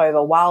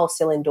sleepover while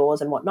still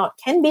indoors and whatnot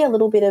can be a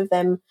little bit of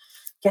them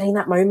getting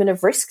that moment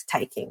of risk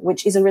taking,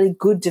 which is a really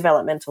good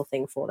developmental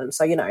thing for them.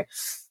 So, no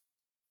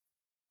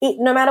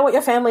matter what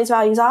your family's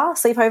values are,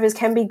 sleepovers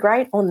can be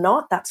great or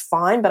not. That's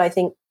fine. But I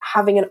think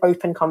having an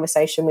open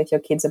conversation with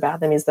your kids about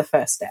them is the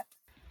first step.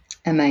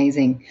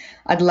 Amazing.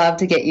 I'd love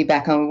to get you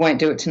back on. We won't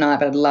do it tonight,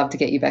 but I'd love to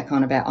get you back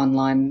on about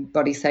online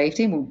body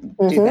safety.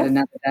 We'll do that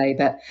another day.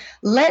 But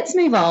let's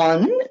move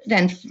on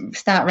and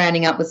start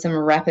rounding up with some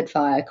rapid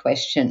fire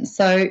questions.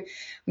 So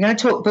we're going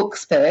to talk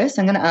books first.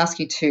 I'm going to ask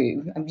you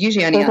two. I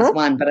usually only ask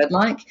one, but I'd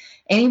like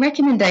any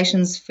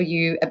recommendations for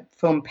you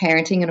from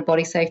parenting and a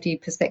body safety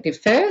perspective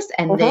first,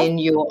 and then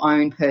your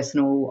own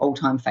personal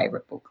all-time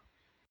favourite book.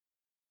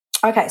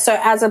 Okay, so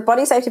as a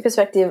body safety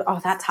perspective,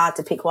 that's hard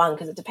to pick one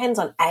because it depends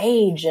on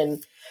age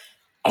and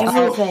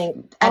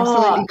Everything.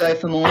 Absolutely go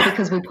for more,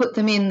 because we'll put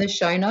them in the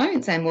show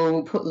notes and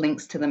we'll put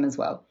links to them as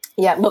well.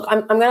 Yeah, look,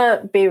 I'm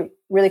going to be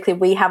really clear.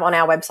 We have on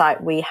our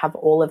website, we have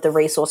all of the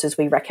resources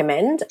we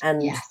recommend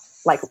and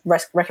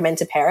recommend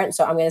to parents.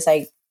 So I'm going to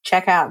say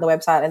check out the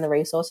website and the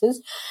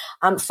resources.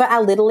 For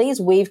our littlies,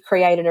 we've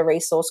created a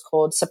resource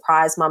called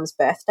Surprise Mum's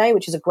Birthday,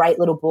 which is a great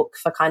little book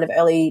for kind of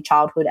early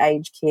childhood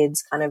age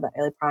kids, kind of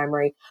early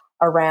primary,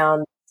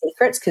 around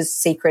secrets, because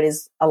secret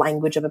is a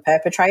language of a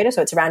perpetrator.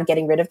 So it's around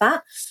getting rid of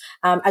that,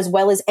 as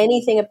well as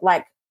anything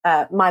like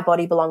my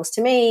body belongs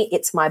to me,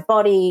 it's my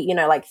body,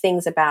 like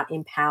things about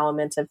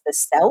empowerment of the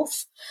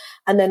self.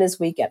 And then as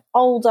we get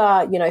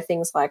older,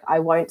 things like I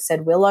Won't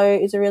Said Willow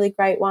is a really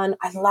great one.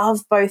 I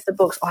love both the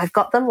books. I've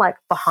got them like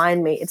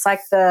behind me. It's like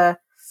it's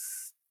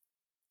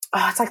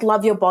like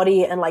Love Your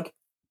Body and like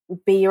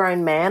Be Your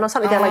Own Man or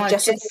something. They're like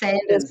Jessica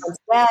Sanders.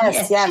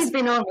 Yes. She's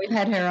been on. We've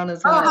had her on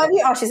as well. Oh, have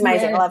you? Oh, she's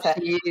amazing. Yeah, I love her.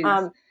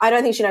 I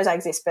don't think she knows I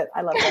exist, but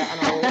I love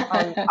her.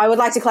 And I would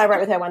like to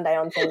collaborate with her one day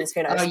on things.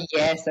 Who knows? Oh,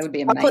 yes, that would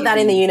be amazing. I'll put that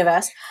in the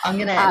universe. I'm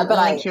going to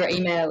link your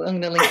email. I'm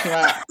going to link you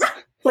up.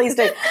 Please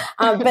do.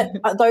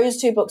 But those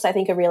two books I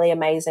think are really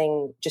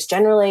amazing just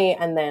generally,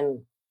 and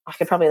then I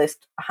could probably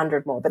list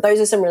 100 more. But those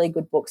are some really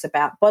good books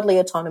about bodily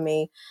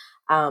autonomy,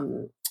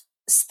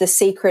 the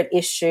secret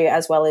issue,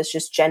 as well as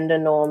just gender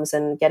norms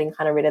and getting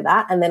kind of rid of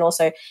that. And then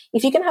also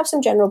if you can have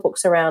some general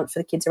books around for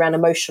the kids around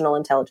emotional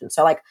intelligence.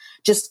 So like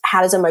just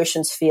how does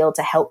emotions feel,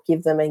 to help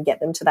give them and get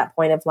them to that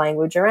point of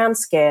language around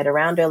scared,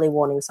 around early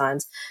warning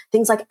signs,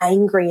 things like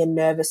angry and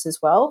nervous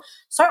as well.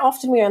 So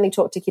often we only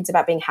talk to kids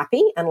about being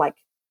happy and like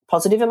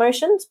positive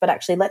emotions, but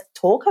actually let's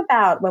talk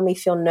about when we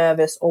feel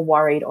nervous or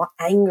worried or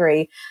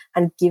angry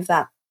and give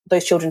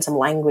those children some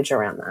language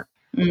around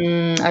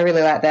that. I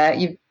really like that.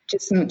 You've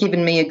just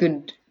given me a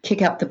good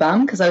kick up the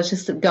bum, because I was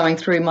just going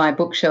through my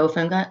bookshelf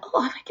and going,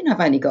 I reckon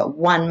I've only got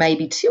one,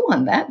 maybe two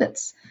on that.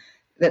 That's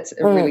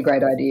a really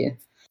great idea.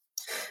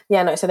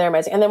 Yeah, no, so they're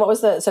amazing. And then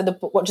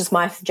what just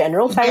my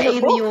general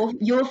favourite book?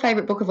 Your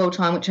favourite book of all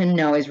time, which I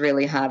know is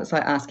really hard. It's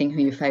like asking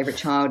who your favourite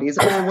child is,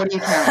 or what are you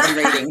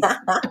currently reading?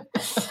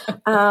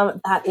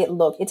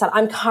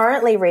 I'm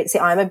currently reading. See,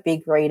 I'm a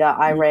big reader.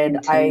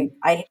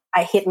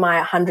 I hit my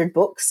 100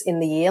 books in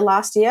the year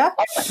last year.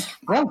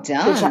 Well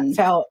done. Which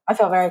I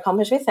felt very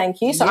accomplished with. Thank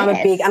you. So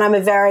yes. I'm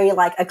a very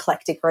like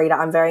eclectic reader.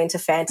 I'm very into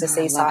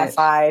fantasy,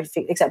 sci-fi.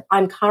 Except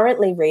I'm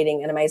currently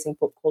reading an amazing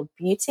book called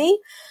Beauty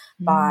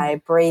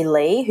by Bree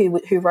Lee,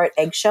 who wrote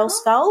Eggshell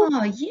Skull.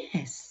 Oh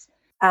yes.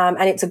 And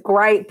it's a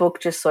great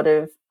book. Just sort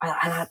of,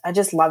 I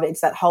just love it.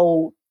 It's that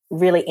whole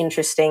really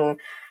interesting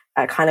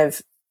kind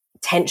of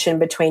tension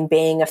between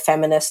being a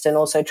feminist and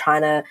also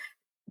trying to,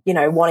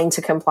 wanting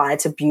to comply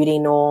to beauty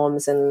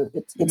norms, and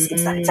it's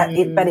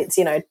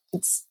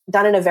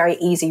done in a very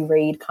easy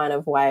read kind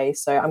of way.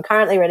 So I'm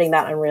currently reading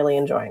that. I'm really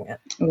enjoying it.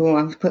 Oh,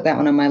 I've put that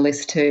one on my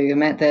list too.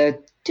 I'm at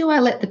the do I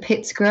let the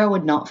pits grow or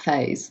not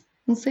phase.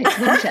 We'll see.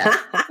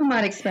 I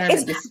might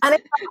experiment this. And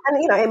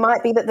it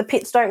might be that the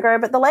pits don't grow,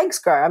 but the legs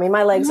grow. I mean,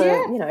 my legs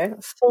are,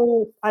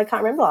 full. I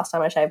can't remember last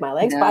time I shaved my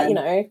legs, but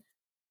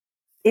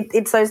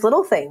it's those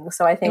little things.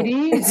 So I think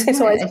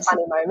it's always a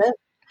funny moment.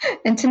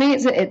 And to me,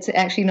 it's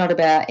actually not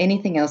about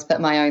anything else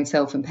but my own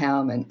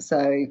self-empowerment.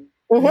 So,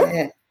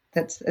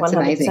 that's 100%.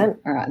 Amazing.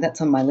 All right, that's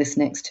on my list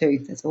next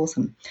too. That's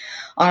awesome.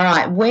 All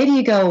right, where do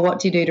you go or what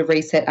do you do to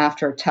reset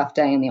after a tough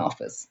day in the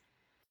office?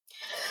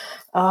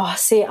 Oh,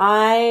 see,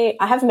 I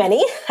have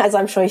many, as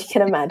I'm sure you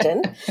can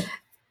imagine.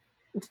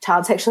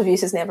 Child sexual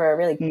abuse is never a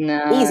really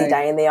easy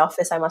day in the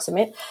office, I must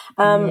admit.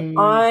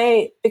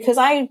 Because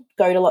I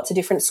go to lots of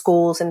different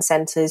schools and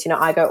centres,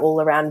 I go all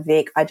around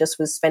Vic. I just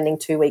was spending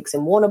 2 weeks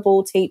in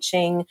Warrnambool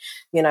teaching,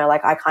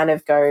 I kind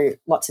of go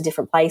lots of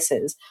different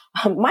places.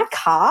 My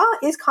car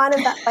is kind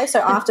of that place.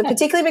 So after,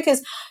 particularly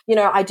because,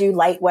 I do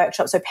late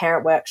workshops, so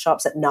parent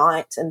workshops at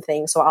night and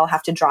things, so I'll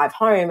have to drive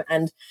home.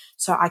 And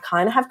so I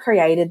kind of have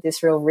created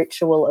this real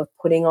ritual of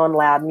putting on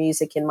loud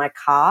music in my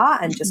car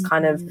and just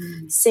kind of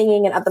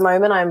singing. And at the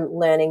moment, I'm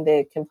learning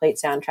the complete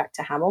soundtrack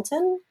to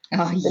Hamilton,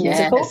 the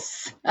musical.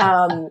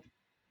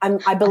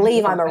 I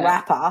believe I'm a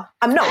rapper.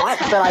 I'm not,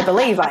 but I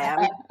believe I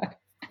am.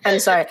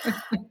 And so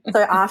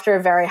after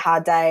a very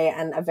hard day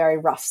and a very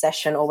rough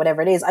session or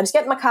whatever it is, I just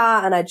get in my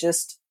car and I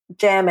just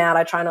jam out.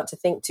 I try not to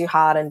think too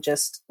hard and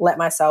just let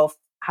myself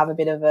have a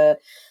bit of a,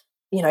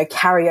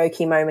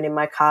 karaoke moment in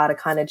my car to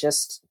kind of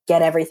just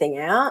get everything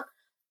out.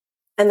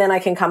 And then I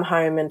can come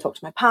home and talk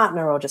to my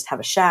partner or just have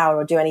a shower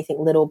or do anything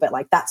little. But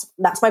like that's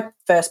my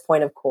first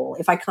point of call.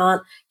 If I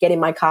can't get in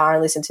my car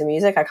and listen to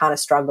music, I kind of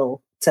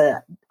struggle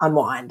to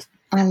unwind.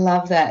 I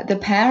love that. The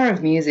power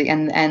of music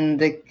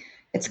and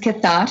it's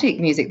cathartic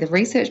music. The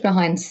research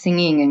behind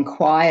singing and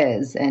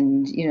choirs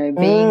and,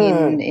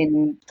 being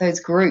in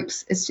those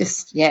groups, it's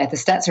just, the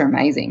stats are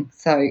amazing.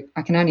 So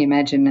I can only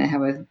imagine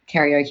how a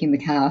karaoke in the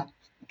car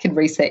can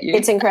reset you.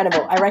 It's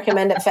incredible. I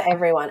recommend it for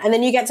everyone. And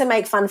then you get to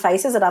make fun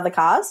faces at other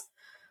cars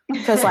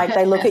because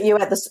they look at you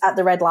at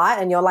the red light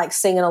and you're like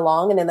singing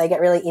along and then they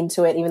get really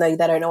into it even though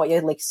they don't know what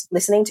you're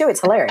listening to. It's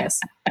hilarious.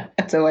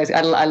 It's always,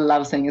 I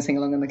love seeing a sing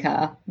along in the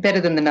car.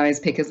 Better than the nose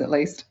pickers at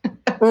least.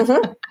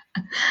 Mm-hmm.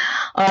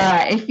 All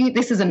right.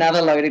 This is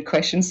another loaded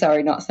question.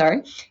 Sorry, not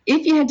sorry.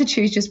 If you had to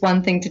choose just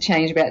one thing to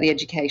change about the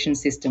education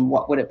system,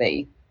 what would it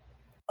be?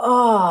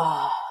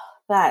 Oh,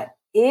 that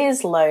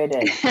is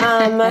loaded.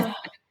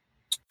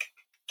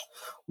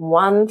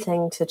 One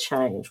thing to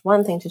change.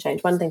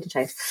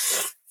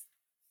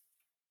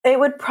 It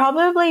would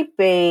probably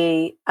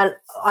be, and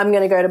I'm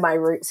going to go to my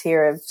roots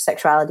here of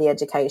sexuality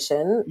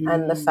education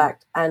and the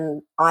fact,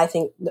 and I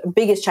think the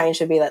biggest change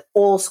should be that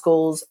all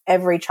schools,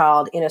 every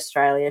child in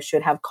Australia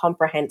should have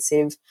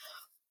comprehensive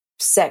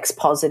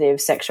sex-positive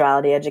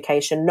sexuality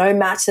education, no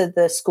matter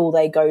the school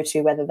they go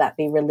to, whether that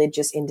be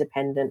religious,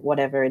 independent,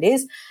 whatever it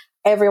is,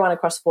 everyone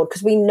across the board,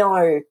 because we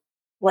know,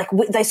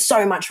 there's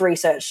so much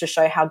research to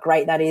show how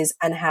great that is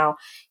and how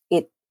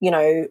it,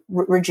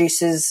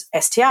 reduces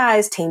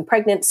STIs, teen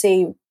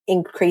pregnancy,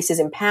 increases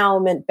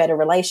empowerment, better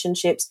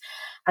relationships.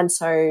 And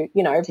so,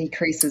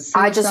 decreases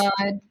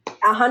suicide.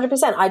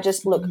 100%. I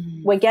just look,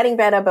 we're getting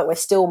better, but we're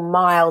still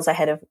miles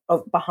ahead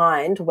of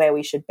behind where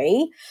we should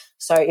be.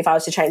 So if I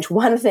was to change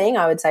one thing,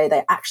 I would say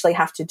they actually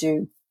have to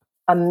do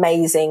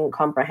amazing,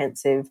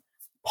 comprehensive,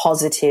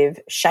 positive,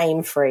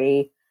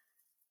 shame-free,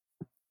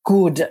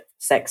 good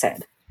sex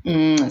ed.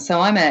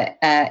 So I'm a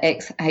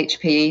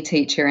ex-HPE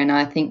teacher, and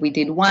I think we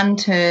did one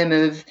term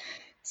of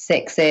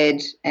sex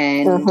ed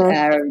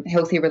and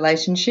healthy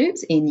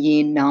relationships in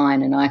year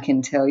 9, and I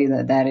can tell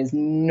you that is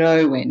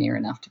nowhere near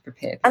enough to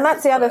prepare. And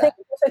that's the other thing,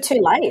 it's also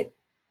too late.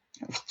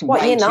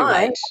 Year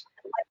 9?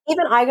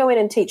 Even I go in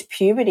and teach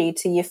puberty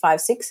to year 5,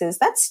 6s,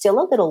 that's still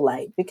a little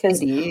late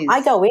because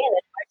I go in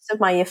and most of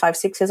my year 5,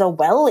 6s are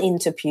well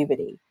into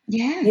puberty.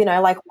 Yeah.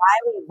 Why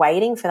are we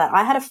waiting for that?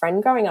 I had a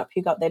friend growing up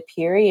who got their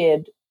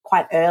period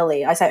quite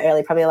early. I say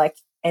early, probably like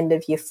end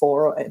of year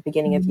 4 or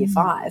beginning of year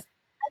 5. I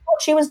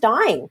thought she was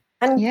dying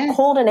and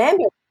called an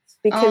ambulance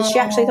because she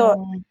actually thought,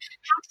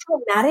 how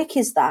traumatic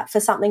is that for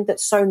something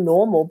that's so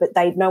normal, but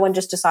no one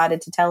just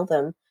decided to tell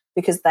them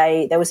because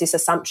there was this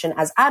assumption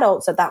as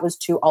adults that was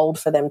too old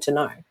for them to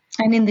know.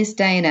 And in this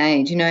day and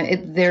age,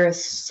 there are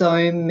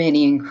so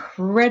many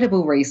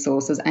incredible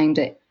resources aimed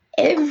at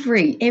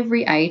every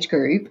age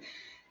group.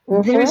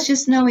 There is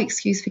just no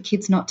excuse for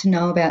kids not to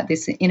know about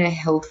this in a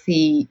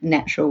healthy,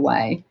 natural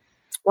way.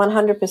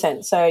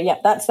 100%. So, yeah,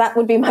 that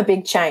would be my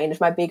big change,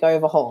 my big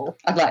overhaul.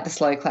 I'd like to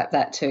slow clap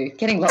that too.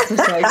 Getting lots of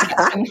slow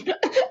claps and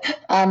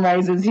arm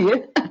raisers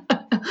here.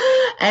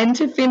 And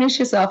to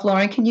finish us off,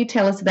 Lauren, can you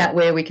tell us about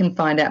where we can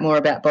find out more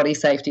about Body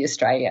Safety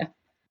Australia?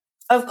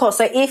 Of course.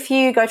 So if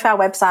you go to our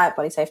website,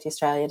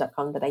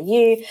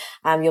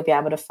 bodysafetyaustralia.com.au, you'll be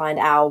able to find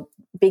our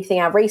big thing,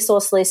 our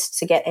resource list.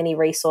 To get any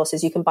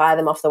resources, you can buy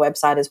them off the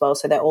website as well.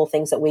 So they're all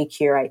things that we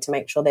curate to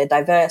make sure they're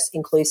diverse,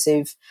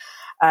 inclusive,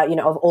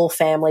 of all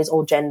families,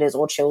 all genders,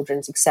 all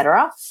children's,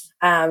 etc.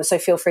 So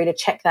feel free to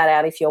check that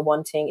out if you're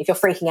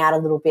freaking out a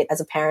little bit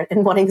as a parent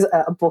and wanting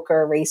a book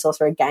or a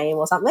resource or a game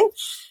or something.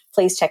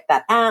 Please check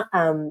that out.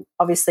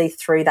 Obviously,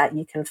 through that,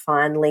 you can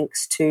find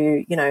links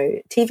to,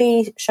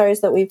 TV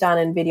shows that we've done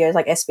and videos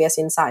like SBS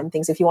Insight and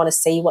things if you want to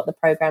see what the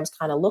programs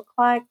kind of look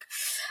like.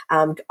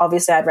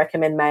 Obviously, I'd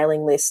recommend our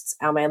mailing list,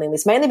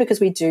 mainly because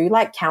we do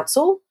like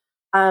council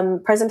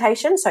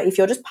presentations. So if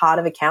you're just part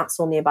of a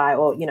council nearby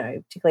or,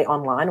 particularly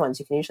online ones,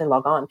 you can usually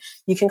log on.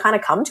 You can kind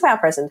of come to our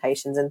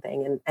presentations and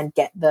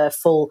get the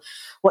full,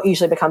 what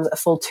usually becomes a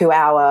full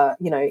 2-hour,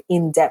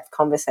 in-depth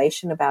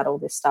conversation about all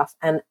this stuff.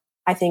 And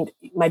I think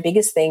my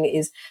biggest thing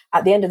is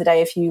at the end of the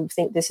day, if you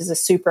think this is a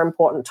super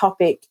important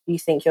topic, you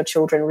think your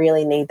children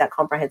really need that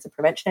comprehensive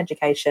prevention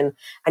education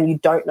and you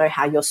don't know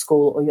how your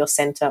school or your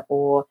centre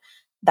or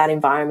that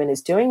environment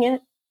is doing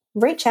it,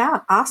 reach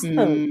out, ask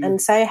them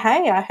and say,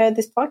 hey, I heard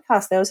this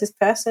podcast. There was this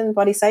person,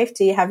 Body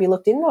Safety. Have you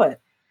looked into it?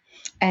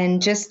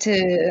 And just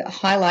to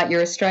highlight,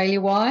 you're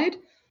Australia-wide?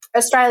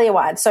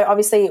 Australia-wide. So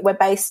obviously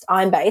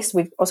I'm based,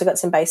 we've also got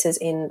some bases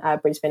in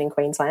Brisbane in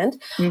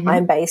Queensland.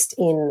 I'm based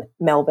in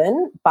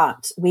Melbourne,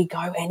 but we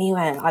go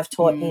anywhere. I've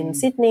taught in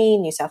Sydney,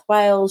 New South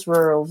Wales,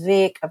 rural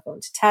Vic, I've gone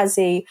to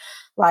Tassie.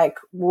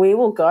 We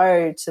will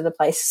go to the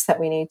places that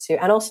we need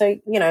to. And also,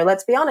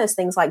 let's be honest,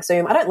 things like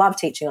Zoom. I don't love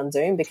teaching on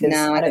Zoom because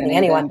I don't think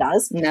anyone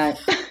does. No.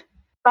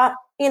 But,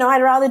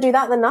 I'd rather do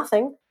that than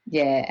nothing.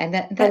 Yeah, and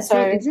that's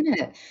it, isn't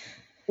it?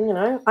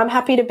 I'm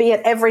happy to be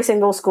at every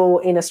single school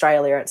in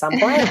Australia at some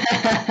point.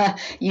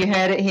 You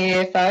heard it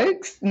here,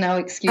 folks. No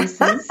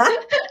excuses.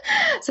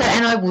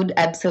 And I would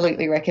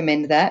absolutely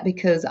recommend that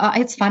because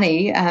it's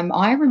funny.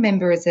 I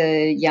remember as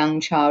a young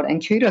child,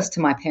 and kudos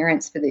to my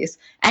parents for this,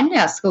 and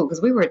our school,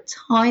 because we were a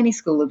tiny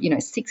school of,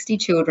 60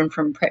 children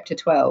from prep to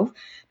 12,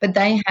 but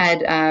they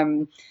had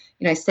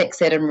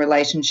sex ed and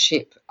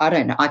relationship. I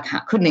don't know.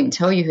 Couldn't even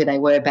tell you who they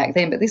were back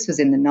then, but this was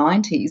in the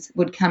 90s,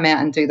 would come out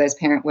and do those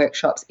parent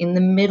workshops in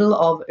the middle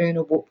of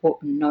Una Whoop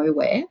Whoop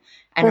nowhere.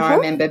 And I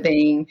remember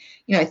being,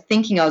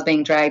 thinking I was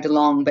being dragged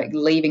along, but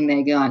leaving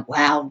there going,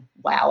 wow,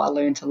 I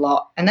learned a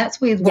lot. And that's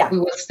with what we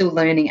were still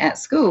learning at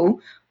school.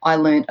 I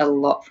learned a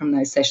lot from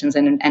those sessions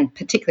and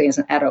particularly as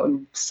an adult,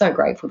 I'm so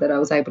grateful that I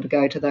was able to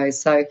go to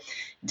those. So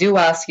do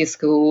ask your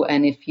school,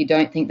 and if you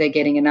don't think they're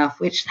getting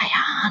enough, which they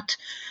aren't,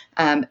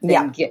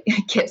 then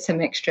get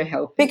some extra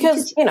help.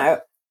 Because,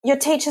 the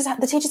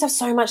teachers have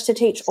so much to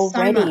teach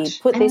already. So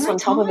much. Put and this no on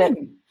top of it.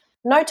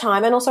 No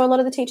time. And also a lot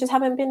of the teachers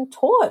haven't been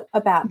taught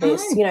about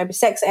this.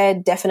 Sex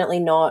ed, definitely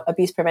not.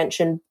 Abuse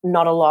prevention,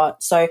 not a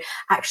lot. So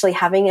actually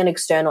having an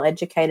external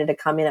educator to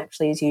come in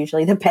actually is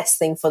usually the best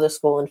thing for the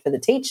school and for the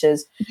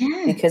teachers,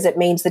 because it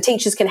means the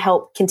teachers can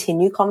help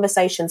continue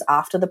conversations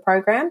after the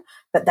program,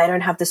 but they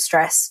don't have the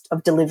stress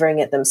of delivering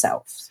it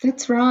themselves.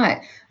 That's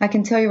right. I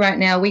can tell you right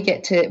now, we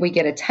get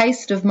a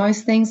taste of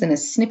most things and a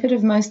snippet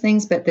of most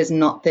things, but there's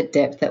not the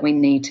depth that we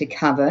need to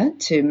cover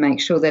to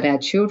make sure that our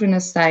children are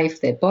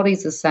safe, their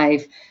bodies are safe,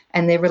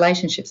 and their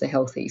relationships are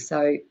healthy.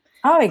 So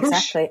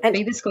exactly. And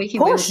be the squeaky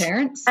wheel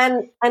parents.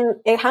 And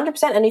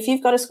 100%. And if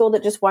you've got a school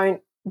that just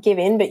won't give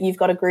in, but you've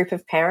got a group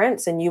of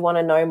parents and you want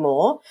to know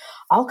more,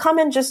 I'll come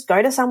and just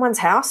go to someone's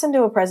house and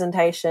do a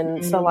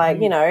presentation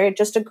for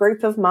just a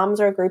group of mums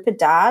or a group of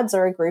dads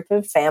or a group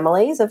of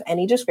families of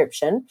any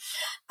description,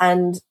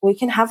 and we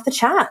can have the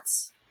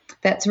chats.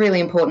 That's really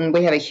important.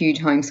 We have a huge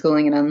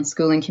homeschooling and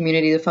unschooling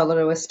community that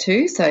follow us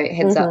too, so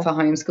heads up for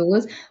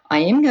homeschoolers. I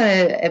am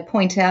going to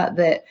point out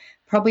that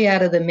probably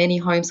out of the many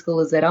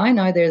homeschoolers that I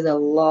know, there's a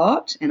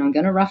lot, and I'm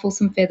going to ruffle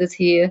some feathers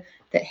here,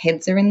 that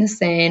heads are in the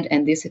sand,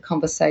 and this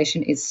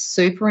conversation is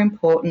super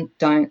important.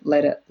 Don't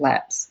let it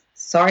lapse.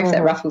 Sorry if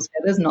that ruffles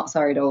feathers, not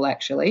sorry at all,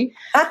 actually.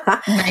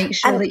 Make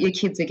sure that your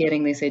kids are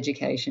getting this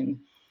education.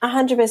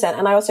 100%.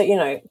 And I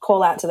also,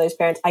 call out to those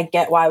parents. I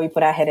get why we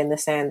put our head in the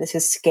sand. This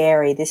is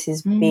scary. This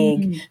is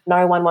big.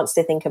 No one wants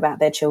to think about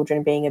their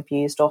children being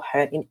abused or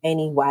hurt in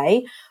any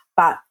way.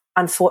 But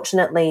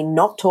unfortunately,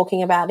 not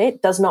talking about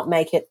it does not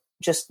make it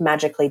just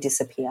magically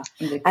disappear.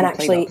 And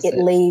actually it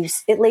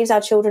leaves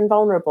our children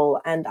vulnerable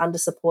and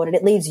undersupported.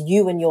 It leaves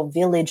you and your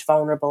village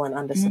vulnerable and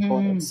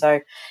undersupported.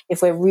 So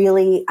if we're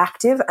really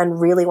active and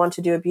really want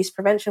to do abuse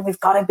prevention, we've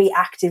got to be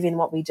active in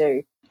what we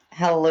do.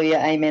 Hallelujah,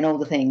 amen, all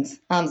the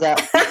things. Arms up.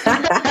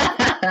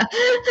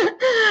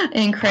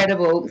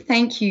 Incredible.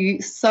 Thank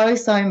you so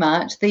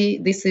much.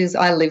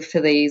 I live for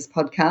these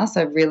podcasts.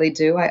 I really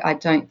do. I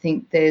don't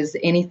think there's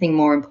anything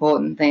more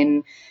important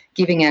than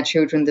giving our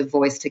children the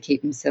voice to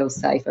keep themselves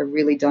safe. I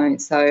really don't.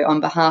 So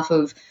on behalf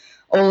of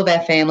all of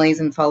our families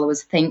and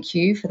followers, thank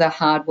you for the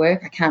hard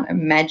work. I can't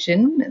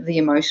imagine the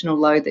emotional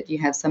load that you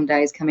have some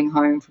days coming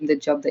home from the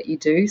job that you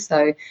do.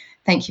 So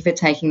thank you for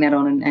taking that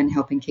on and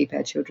helping keep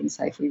our children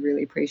safe. We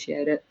really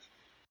appreciate it.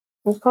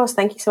 Of course.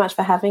 Thank you so much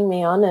for having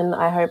me on. And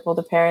I hope all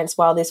the parents,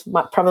 while this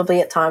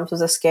probably at times was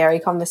a scary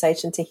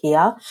conversation to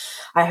hear,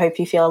 I hope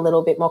you feel a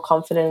little bit more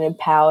confident and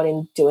empowered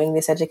in doing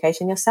this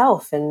education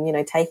yourself and,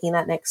 taking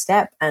that next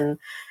step, and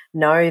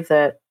know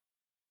that,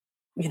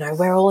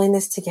 we're all in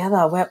this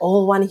together. We're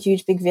all one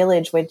huge big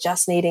village. We're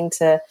just needing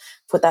to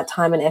put that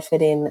time and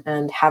effort in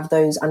and have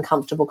those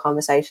uncomfortable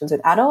conversations with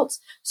adults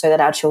so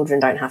that our children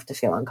don't have to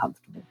feel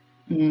uncomfortable.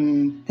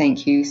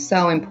 Thank you.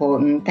 So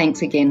important.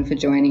 Thanks again for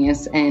joining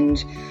us.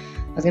 And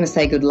I was going to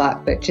say good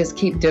luck, but just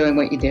keep doing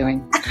what you're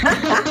doing.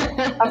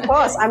 Of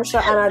course, I'm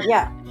sure.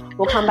 And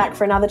we'll come back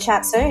for another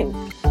chat soon.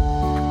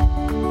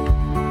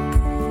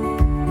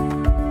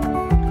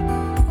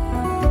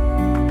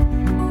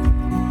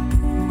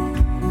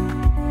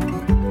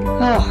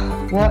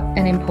 Oh, what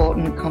an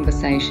important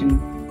conversation.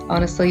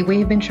 Honestly, we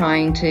have been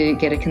trying to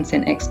get a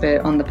consent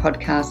expert on the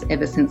podcast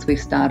ever since we've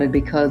started,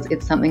 because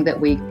it's something that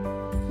we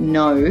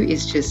know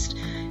is just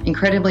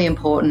incredibly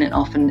important and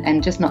often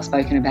and just not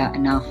spoken about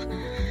enough.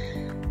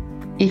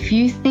 If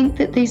you think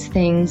that these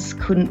things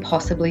couldn't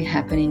possibly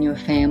happen in your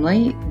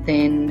family,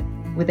 then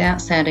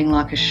without sounding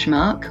like a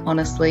schmuck,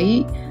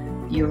 honestly,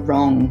 you're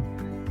wrong.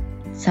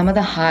 Some of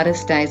the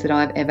hardest days that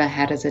I've ever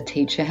had as a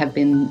teacher have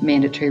been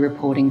mandatory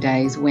reporting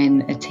days,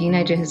 when a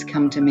teenager has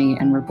come to me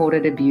and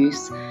reported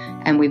abuse,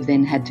 and we've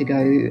then had to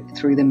go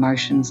through the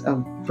motions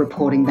of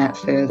reporting that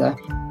further.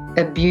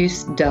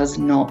 Abuse does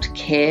not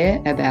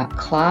care about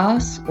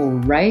class or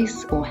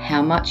race or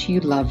how much you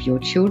love your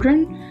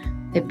children.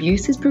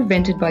 Abuse is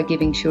prevented by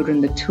giving children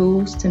the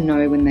tools to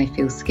know when they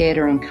feel scared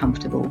or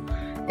uncomfortable.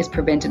 It's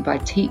prevented by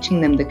teaching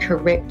them the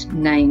correct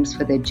names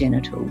for their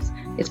genitals.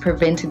 It's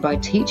prevented by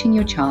teaching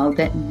your child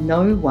that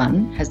no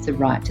one has the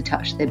right to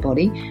touch their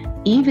body,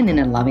 even in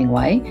a loving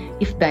way,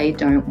 if they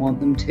don't want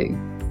them to.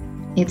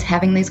 It's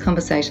having these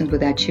conversations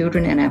with our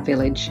children and our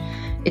village.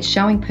 It's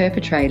showing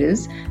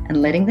perpetrators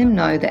and letting them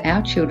know that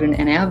our children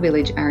and our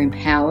village are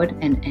empowered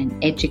and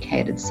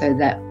educated so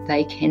that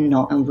they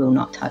cannot and will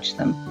not touch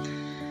them.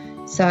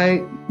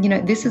 So,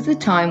 this is the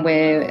time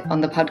where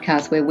on the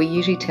podcast where we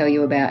usually tell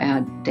you about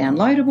our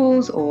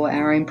downloadables or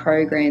our own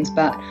programs,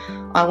 but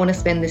I want to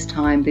spend this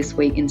time this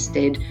week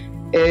instead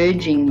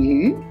urging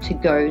you to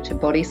go to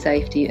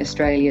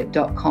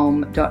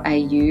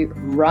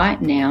bodysafetyaustralia.com.au right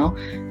now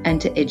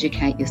and to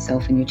educate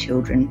yourself and your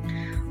children.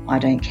 I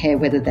don't care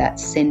whether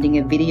that's sending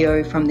a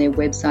video from their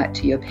website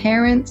to your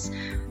parents.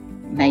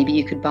 Maybe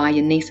you could buy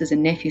your nieces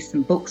and nephews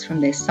some books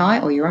from their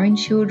site, or your own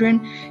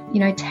children.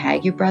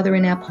 Tag your brother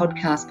in our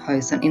podcast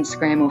posts on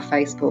Instagram or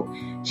Facebook.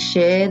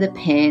 Share the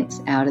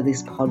pants out of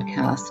this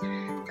podcast.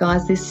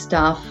 Guys, this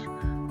stuff,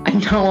 I I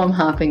know I'm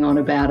harping on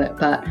about it,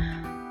 but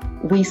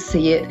we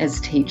see it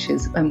as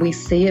teachers, and we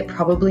see it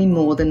probably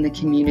more than the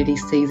community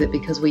sees it,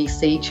 because we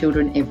see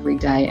children every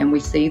day and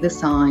we see the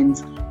signs.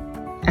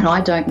 And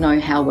I don't know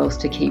how else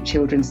to keep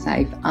children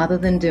safe other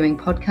than doing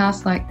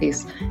podcasts like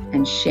this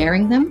and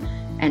sharing them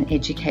and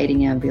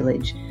educating our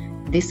village.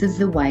 This is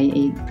the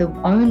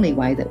only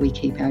way that we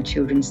keep our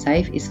children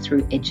safe is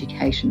through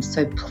education.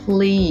 So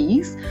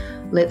please,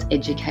 let's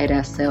educate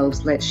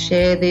ourselves. Let's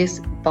share this,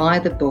 buy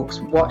the books,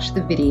 watch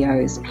the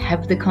videos,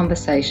 have the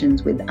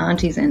conversations with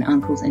aunties and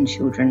uncles and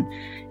children.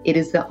 It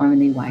is the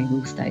only way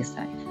we'll stay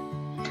safe.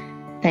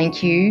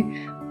 Thank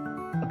you.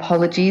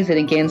 Apologies, and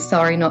again,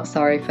 sorry, not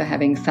sorry for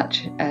having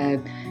such a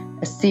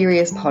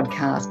serious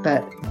podcast,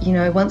 but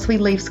once we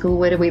leave school,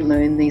 where do we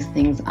learn these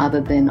things other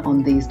than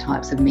on these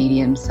types of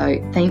mediums? So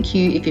thank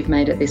you if you've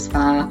made it this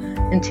far.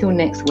 Until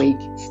next week,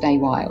 stay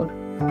wild.